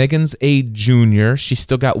deal. Megan's a junior. She's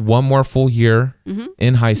still got 1 more full year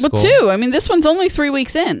in high school. Well, 2. I mean, this one's only 3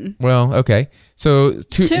 weeks in. Well, okay. So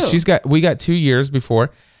 2. We got 2 years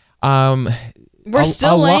before. We're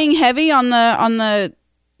still laying heavy on the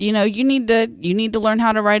you need to learn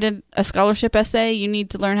how to write a scholarship essay. You need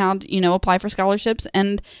to learn how to, apply for scholarships.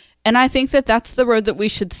 And I think that's the road that we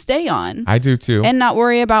should stay on. I do too. And not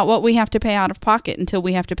worry about what we have to pay out of pocket until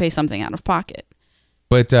we have to pay something out of pocket.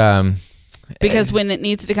 But because when it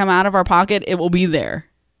needs to come out of our pocket, it will be there.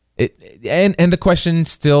 And the question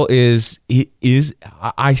still is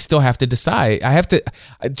I still have to decide. I have to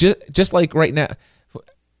just like right now.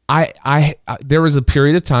 I there was a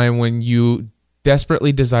period of time when you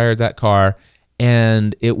desperately desired that car,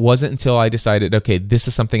 and it wasn't until I decided, okay, this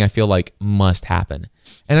is something I feel like must happen.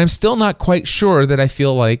 And I'm still not quite sure that I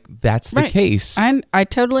feel like that's the case. I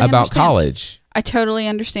totally about understand. college. I totally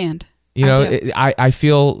understand. You know, I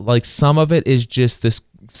feel like some of it is just this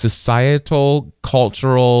societal,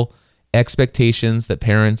 cultural expectations that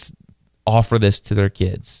parents offer this to their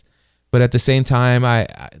kids. But at the same time,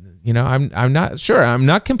 I'm not sure. I'm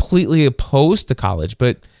not completely opposed to college,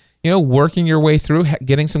 but working your way through,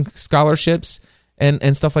 getting some scholarships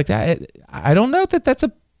and stuff like that, I don't know that that's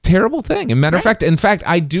a terrible thing. In fact,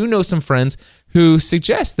 I do know some friends who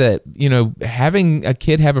suggest that, having a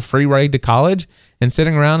kid have a free ride to college and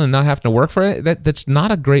sitting around and not having to work for it, that's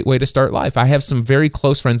not a great way to start life. I have some very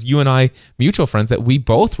close friends, you and I, mutual friends that we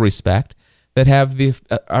both respect, that have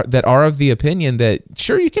that are of the opinion that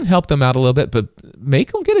sure, you can help them out a little bit, but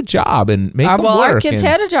make them get a job and make them work. Well, our kids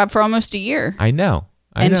had a job for almost a year. I know.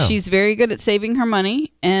 And she's very good at saving her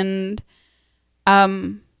money, and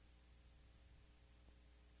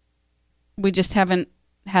we just haven't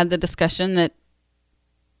had the discussion that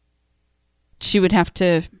she would have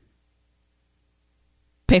to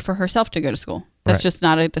pay for herself to go to school. That's just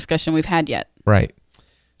not a discussion we've had yet. Right.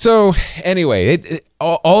 So anyway,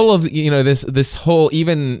 all of this whole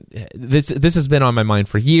this has been on my mind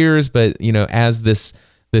for years, but as this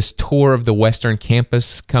tour of the Western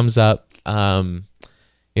campus comes up,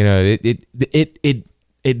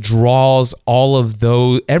 it draws all of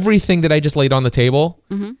everything that I just laid on the table.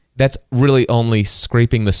 Mm-hmm. That's really only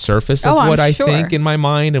scraping the surface of what I think in my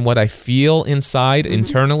mind and what I feel inside, mm-hmm.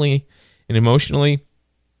 internally and emotionally.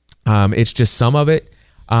 It's just some of it,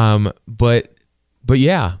 but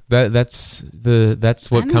yeah, that's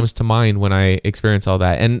what comes to mind when I experience all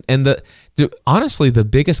that. And honestly, the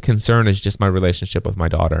biggest concern is just my relationship with my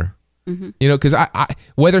daughter. Mm-hmm. Because I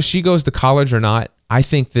whether she goes to college or not, I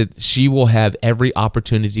think that she will have every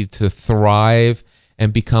opportunity to thrive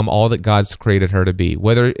and become all that God's created her to be.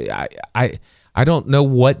 Whether I don't know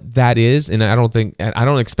what that is, and I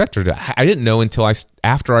don't expect her to. I didn't know until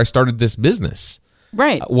after I started this business,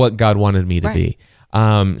 right? What God wanted me to be.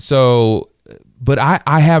 But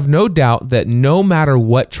I have no doubt that no matter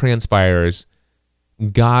what transpires,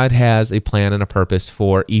 God has a plan and a purpose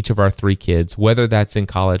for each of our 3 kids, whether that's in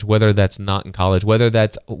college, whether that's not in college, whether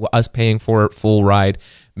that's us paying for a full ride,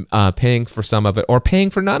 paying for some of it, or paying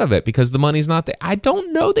for none of it because the money's not there. I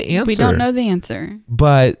don't know the answer. We don't know the answer.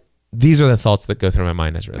 But these are the thoughts that go through my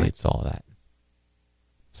mind as it relates to all that.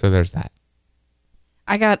 So there's that.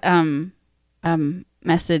 I got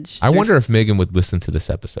message. I wonder if Megan would listen to this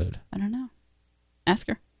episode. I don't know. Ask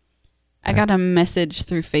her. I got a message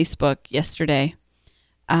through Facebook yesterday.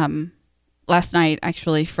 Last night,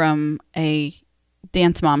 actually, from a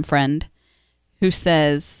dance mom friend who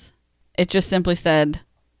says, it just simply said,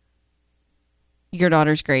 "Your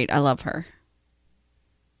daughter's great. I love her."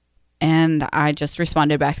 And I just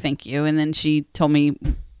responded back, "Thank you." And then she told me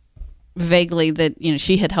vaguely that,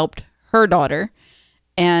 she had helped her daughter.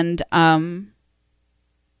 And,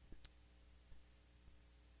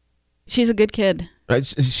 she's a good kid.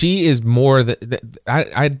 She is more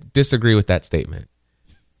I disagree with that statement.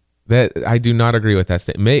 That I do not agree with that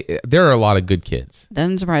statement. There are a lot of good kids.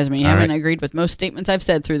 Doesn't surprise me. I haven't agreed with most statements I've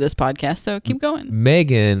said through this podcast, so keep going.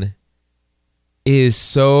 Megan is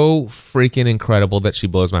so freaking incredible that she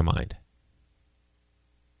blows my mind.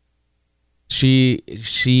 She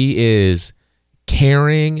is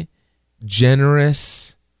caring,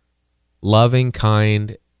 generous, loving,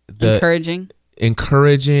 kind,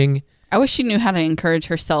 encouraging. I wish she knew how to encourage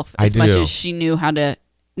herself as much as she knows how to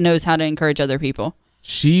encourage other people.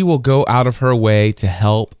 She will go out of her way to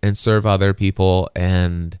help and serve other people,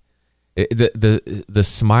 and the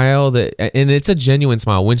smile and it's a genuine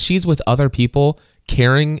smile when she's with other people,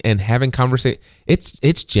 caring and having conversation.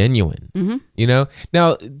 It's genuine. Mm-hmm.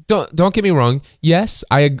 Now don't get me wrong. Yes,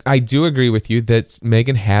 I do agree with you that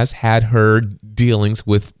Megan has had her dealings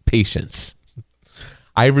with patients.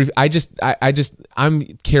 I'm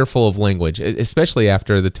careful of language, especially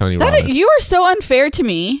after the Tony Robbins. You are so unfair to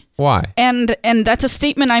me. Why? And that's a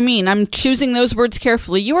statement I mean. I'm choosing those words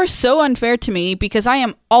carefully. You are so unfair to me because I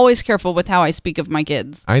am always careful with how I speak of my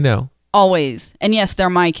kids. I know. Always. And yes, they're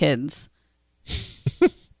my kids.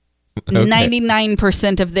 Okay.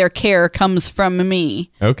 99% of their care comes from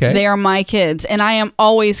me. Okay. They are my kids. And I am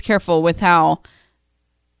always careful with how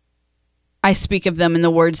I speak of them in the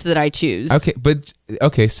words that I choose.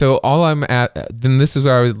 Okay, so all I'm at, then this is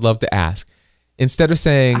where I would love to ask. Instead of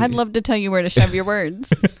saying... I'd love to tell you where to shove your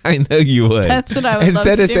words. I know you would. That's what I would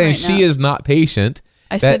Instead love to of saying right she now. is not patient...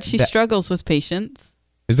 I said she struggles with patience.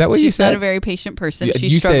 Is that what you said? She's not a very patient person. She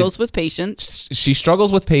struggles with patience. She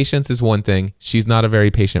struggles with patience is one thing. She's not a very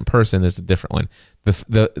patient person is a different one.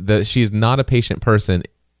 The she's not a patient person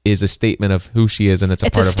is a statement of who she is, and it's a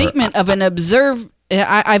part of her. It's a statement of an observed...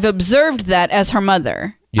 I've observed that as her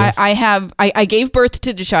mother. Yes. I gave birth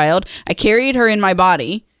to the child. I carried her in my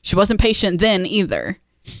body. She wasn't patient then either.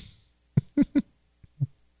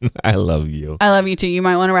 I love you. I love you too. You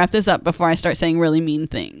might want to wrap this up before I start saying really mean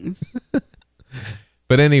things.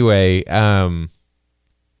 But anyway, I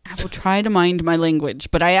will try to mind my language,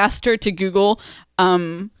 but I asked her to Google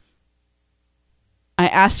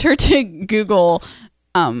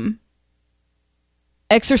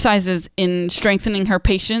exercises in strengthening her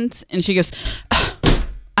patience, and she goes,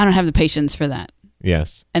 I don't have the patience for that.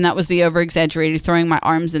 yes. And that was the over-exaggerated throwing my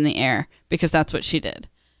arms in the air, because that's what she did.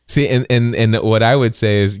 See, and what I would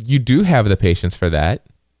say is you do have the patience for that.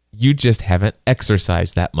 You just haven't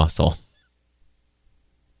exercised that muscle.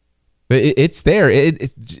 It's there.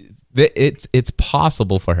 It's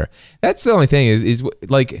possible for her. That's the only thing is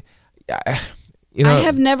like, you know. I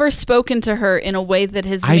have never spoken to her in a way that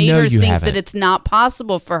has I made know her you think haven't. that it's not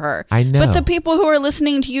possible for her. I know. But the people who are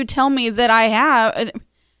listening to you tell me that I have.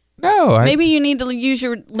 No, Maybe you need to use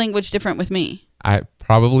your language different with me. I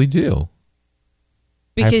probably do.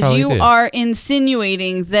 Because probably you do. are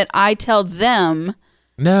insinuating that I tell them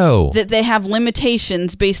No. that they have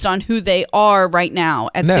limitations based on who they are right now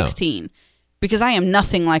at No. 16. Because I am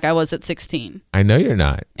nothing like I was at 16. I know you're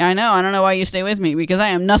not. I know. I don't know why you stay with me, because I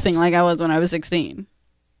am nothing like I was when I was 16.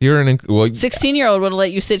 You're an 16-year-old would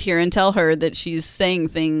let you sit here and tell her that she's saying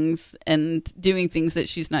things and doing things that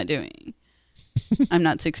she's not doing. I'm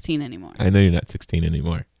not 16 anymore. I know you're not 16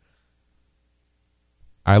 anymore.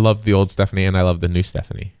 I love the old Stephanie and I love the new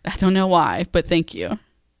Stephanie. I don't know why, but thank you.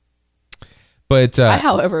 But I,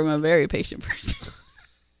 however, am a very patient person.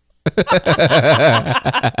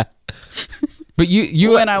 But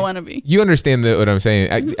you when I want to be. You understand what I'm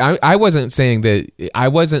saying. I wasn't saying that. I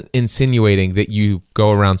wasn't insinuating that you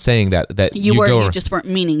go around saying that You were, you just weren't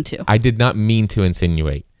meaning to. I did not mean to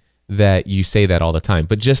insinuate that you say that all the time.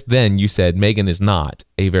 But just then you said Megan is not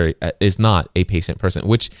a patient person,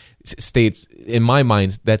 which states in my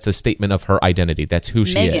mind that's a statement of her identity. That's who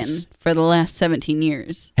she Megan, is. for the last 17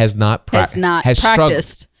 years, Has not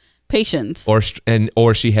practiced patience, or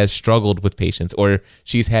she has struggled with patience, or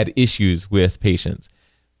she's had issues with patience.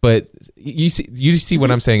 But you see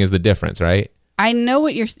what I'm saying is the difference, right? I know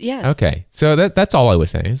what you're. Yes. Okay, so that's all I was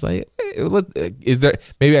saying. It's like, is there?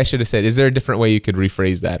 Maybe I should have said, is there a different way you could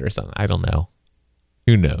rephrase that or something? I don't know.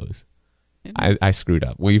 Who knows? I screwed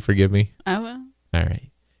up. Will you forgive me? I will. All right.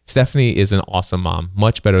 Stephanie is an awesome mom,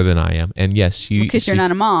 much better than I am, and yes, Because you're not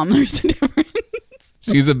a mom. There's a difference.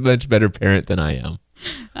 She's a much better parent than I am.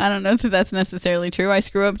 I don't know that that's necessarily true. I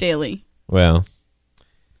screw up daily. Well,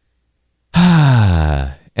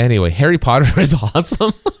 anyway, Harry Potter is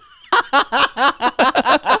awesome.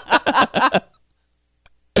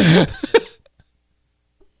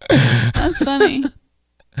 That's funny.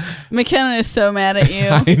 McKenna is so mad at you.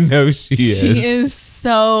 I know she is. She is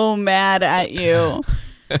so mad at you.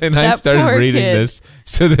 And I That started poor reading kid. this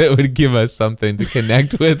so that it would give us something to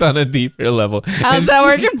connect with on a deeper level. How's And that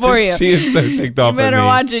working for you? She is so ticked You off at better me.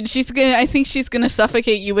 watch it. I think she's gonna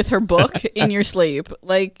suffocate you with her book in your sleep.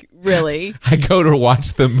 Like, really? I go to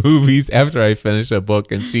watch the movies after I finish a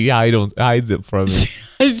book, and she hides it from me.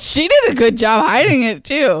 She did a good job hiding it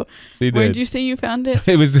too. She did. Where'd you say you found it?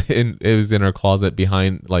 It was in her closet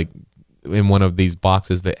behind, like, in one of these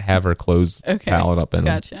boxes that have her clothes piled up in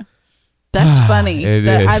them. Gotcha. That's funny. It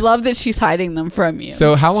is. I love that she's hiding them from you.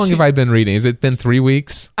 So how long have I been reading? Has it been 3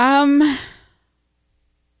 weeks?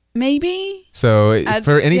 Maybe. So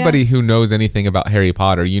for anybody who knows anything about Harry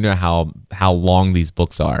Potter, you know how long these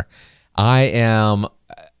books are. I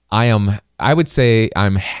would say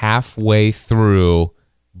I'm halfway through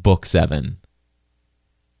book 7.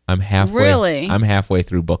 I'm halfway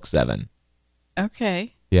through book 7.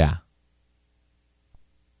 Okay. Yeah.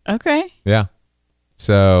 Okay. Yeah.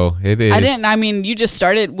 So it is. You just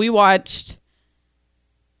started. We watched.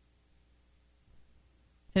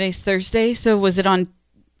 Today's Thursday, so was it on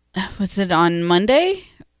Monday?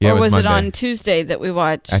 Yeah, or it was was it Monday. on Tuesday that we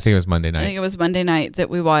watched? I think it was Monday night. I think it was Monday night that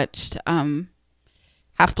we watched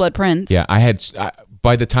Half-Blood Prince. Yeah,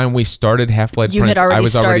 by the time we started Half-Blood You had Prince, I already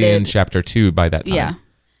was already in started- chapter 2 by that time. Yeah.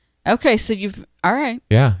 Okay, so all right.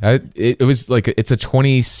 Yeah, it was like, it's a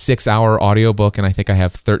 26-hour audiobook, and I think I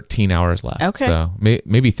have 13 hours left. Okay. So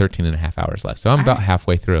maybe 13 and a half hours left. So I'm about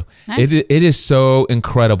halfway through. Nice. It is so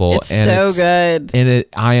incredible. It's so good. And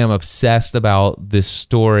I am obsessed about this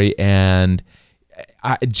story, and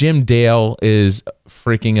Jim Dale is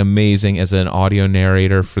freaking amazing as an audio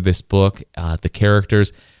narrator for this book. The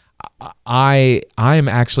characters, I am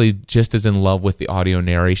actually just as in love with the audio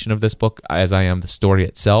narration of this book as I am the story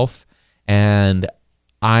itself, and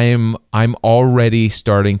I'm already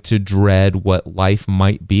starting to dread what life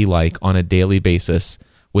might be like on a daily basis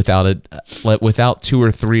without 2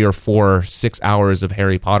 or 3 or 4 6 hours of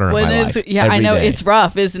Harry Potter in my life. Yeah, I every know day. it's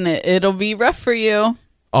rough, isn't it? It'll be rough for you.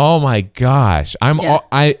 Oh my gosh.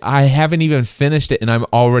 I haven't even finished it and I'm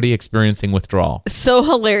already experiencing withdrawal. So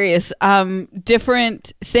hilarious.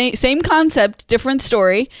 Different, same concept, different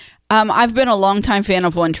story. I've been a longtime fan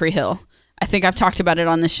of One Tree Hill. I think I've talked about it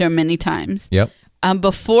on the show many times. Yep.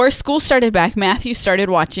 Before school started back, Matthew started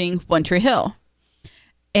watching One Tree Hill.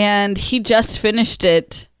 And he just finished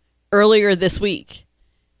it earlier this week.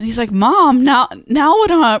 And he's like, Mom, now what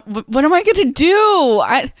am I going to do?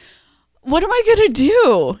 What am I going to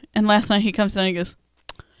do? And last night he comes down and he goes,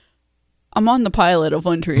 I'm on the pilot of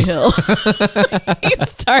One Tree Hill. He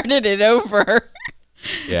started it over.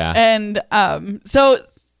 Yeah. And so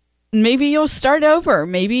maybe you'll start over.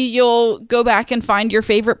 Maybe you'll go back and find your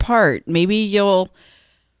favorite part.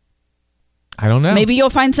 I don't know. Maybe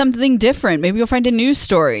you'll find something different. Maybe you'll find a news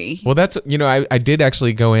story. Well, that's, I did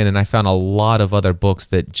actually go in and I found a lot of other books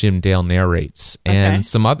that Jim Dale narrates. And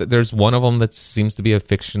there's one of them that seems to be a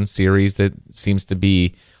fiction series that seems to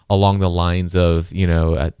be along the lines of,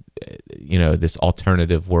 this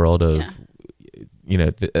alternative world of,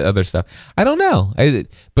 the other stuff. I don't know.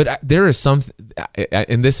 But there is some,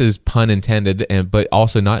 and this is pun intended, but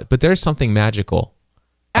also not, but there's something magical.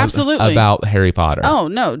 Absolutely. About Harry Potter. Oh,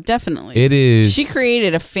 no, definitely. It is. She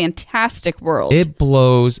created a fantastic world. It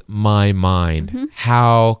blows my mind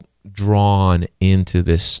how drawn into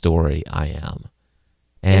this story I am.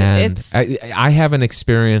 And I haven't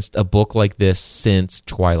experienced a book like this since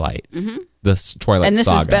Twilight. The Twilight and this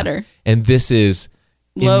Saga. Is better. And this is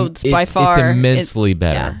loads by far. It's immensely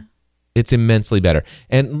better. Yeah. It's immensely better.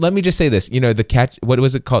 And let me just say this, what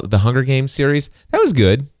was it called? The Hunger Games series? That was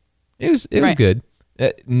good. It was good.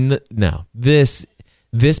 No, this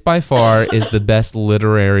by far is the best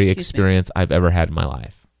literary experience I've ever had in my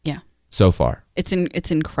life. Yeah. So far. It's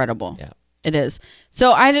incredible. Yeah. It is.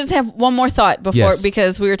 So I just have one more thought before,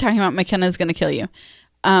 because we were talking about McKenna's going to kill you.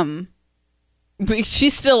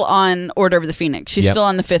 She's still on Order of the Phoenix. She's still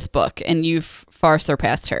on the 5th book, and you've far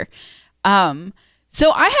surpassed her.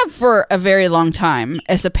 So I have for a very long time,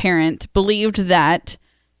 as a parent, believed that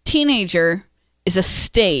teenager is a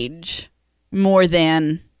stage more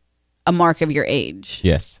than a mark of your age.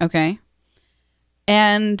 Yes. Okay.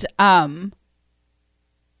 And I've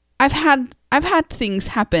had things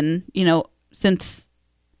happen, since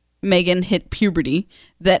Megan hit puberty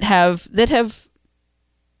that have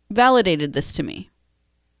validated this to me.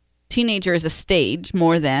 Teenager is a stage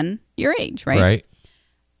more than your age, right? Right.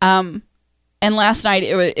 And last night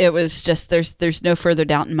it was just there's no further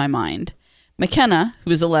doubt in my mind. McKenna,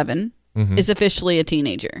 who is 11, is officially a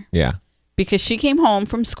teenager. Yeah. Because she came home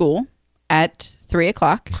from school at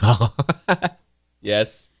 3:00.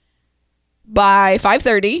 Yes. By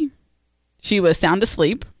 5:30, she was sound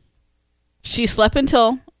asleep. She slept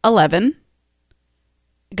until 11,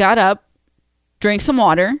 got up, drank some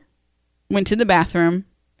water, went to the bathroom,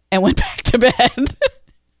 and went back to bed.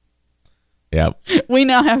 Yep. We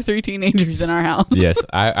now have 3 teenagers in our house. Yes,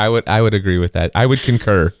 I would agree with that. I would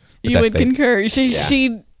concur. You would concur.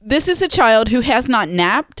 This is a child who has not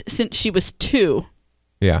napped since she was 2.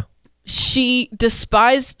 Yeah. She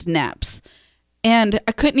despised naps, and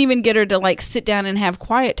I couldn't even get her to sit down and have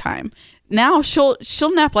quiet time. Now she'll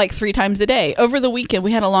nap 3 times a day. Over the weekend,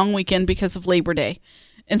 we had a long weekend because of Labor Day,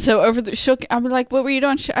 and so I'll be like, "What were you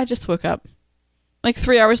doing?" I just woke up.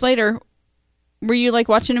 3 hours later, were you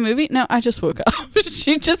watching a movie? No, I just woke up.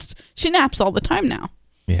 She naps all the time now.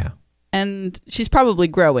 Yeah. And she's probably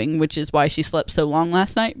growing, which is why she slept so long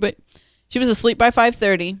last night. But she was asleep by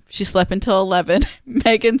 5:30. She slept until 11.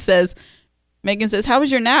 Megan says, "How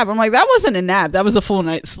was your nap?" I'm like, "That wasn't a nap. That was a full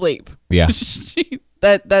night's sleep." Yeah.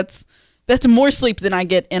 That's more sleep than I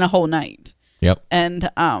get in a whole night. Yep. And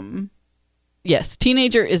yes,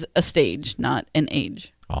 teenager is a stage, not an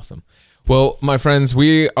age. Awesome. Well, my friends,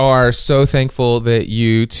 we are so thankful that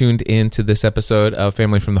you tuned in to this episode of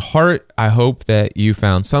Family from the Heart. I hope that you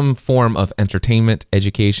found some form of entertainment,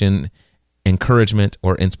 education, encouragement,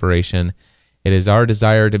 or inspiration. It is our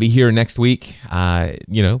desire to be here next week.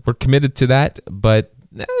 We're committed to that, but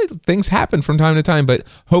things happen from time to time. But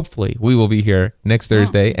hopefully we will be here next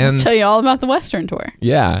Thursday. I'll tell you all about the Western tour.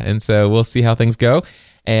 Yeah, and so we'll see how things go.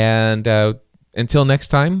 And until next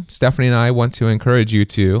time, Stephanie and I want to encourage you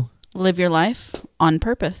to live your life on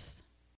purpose.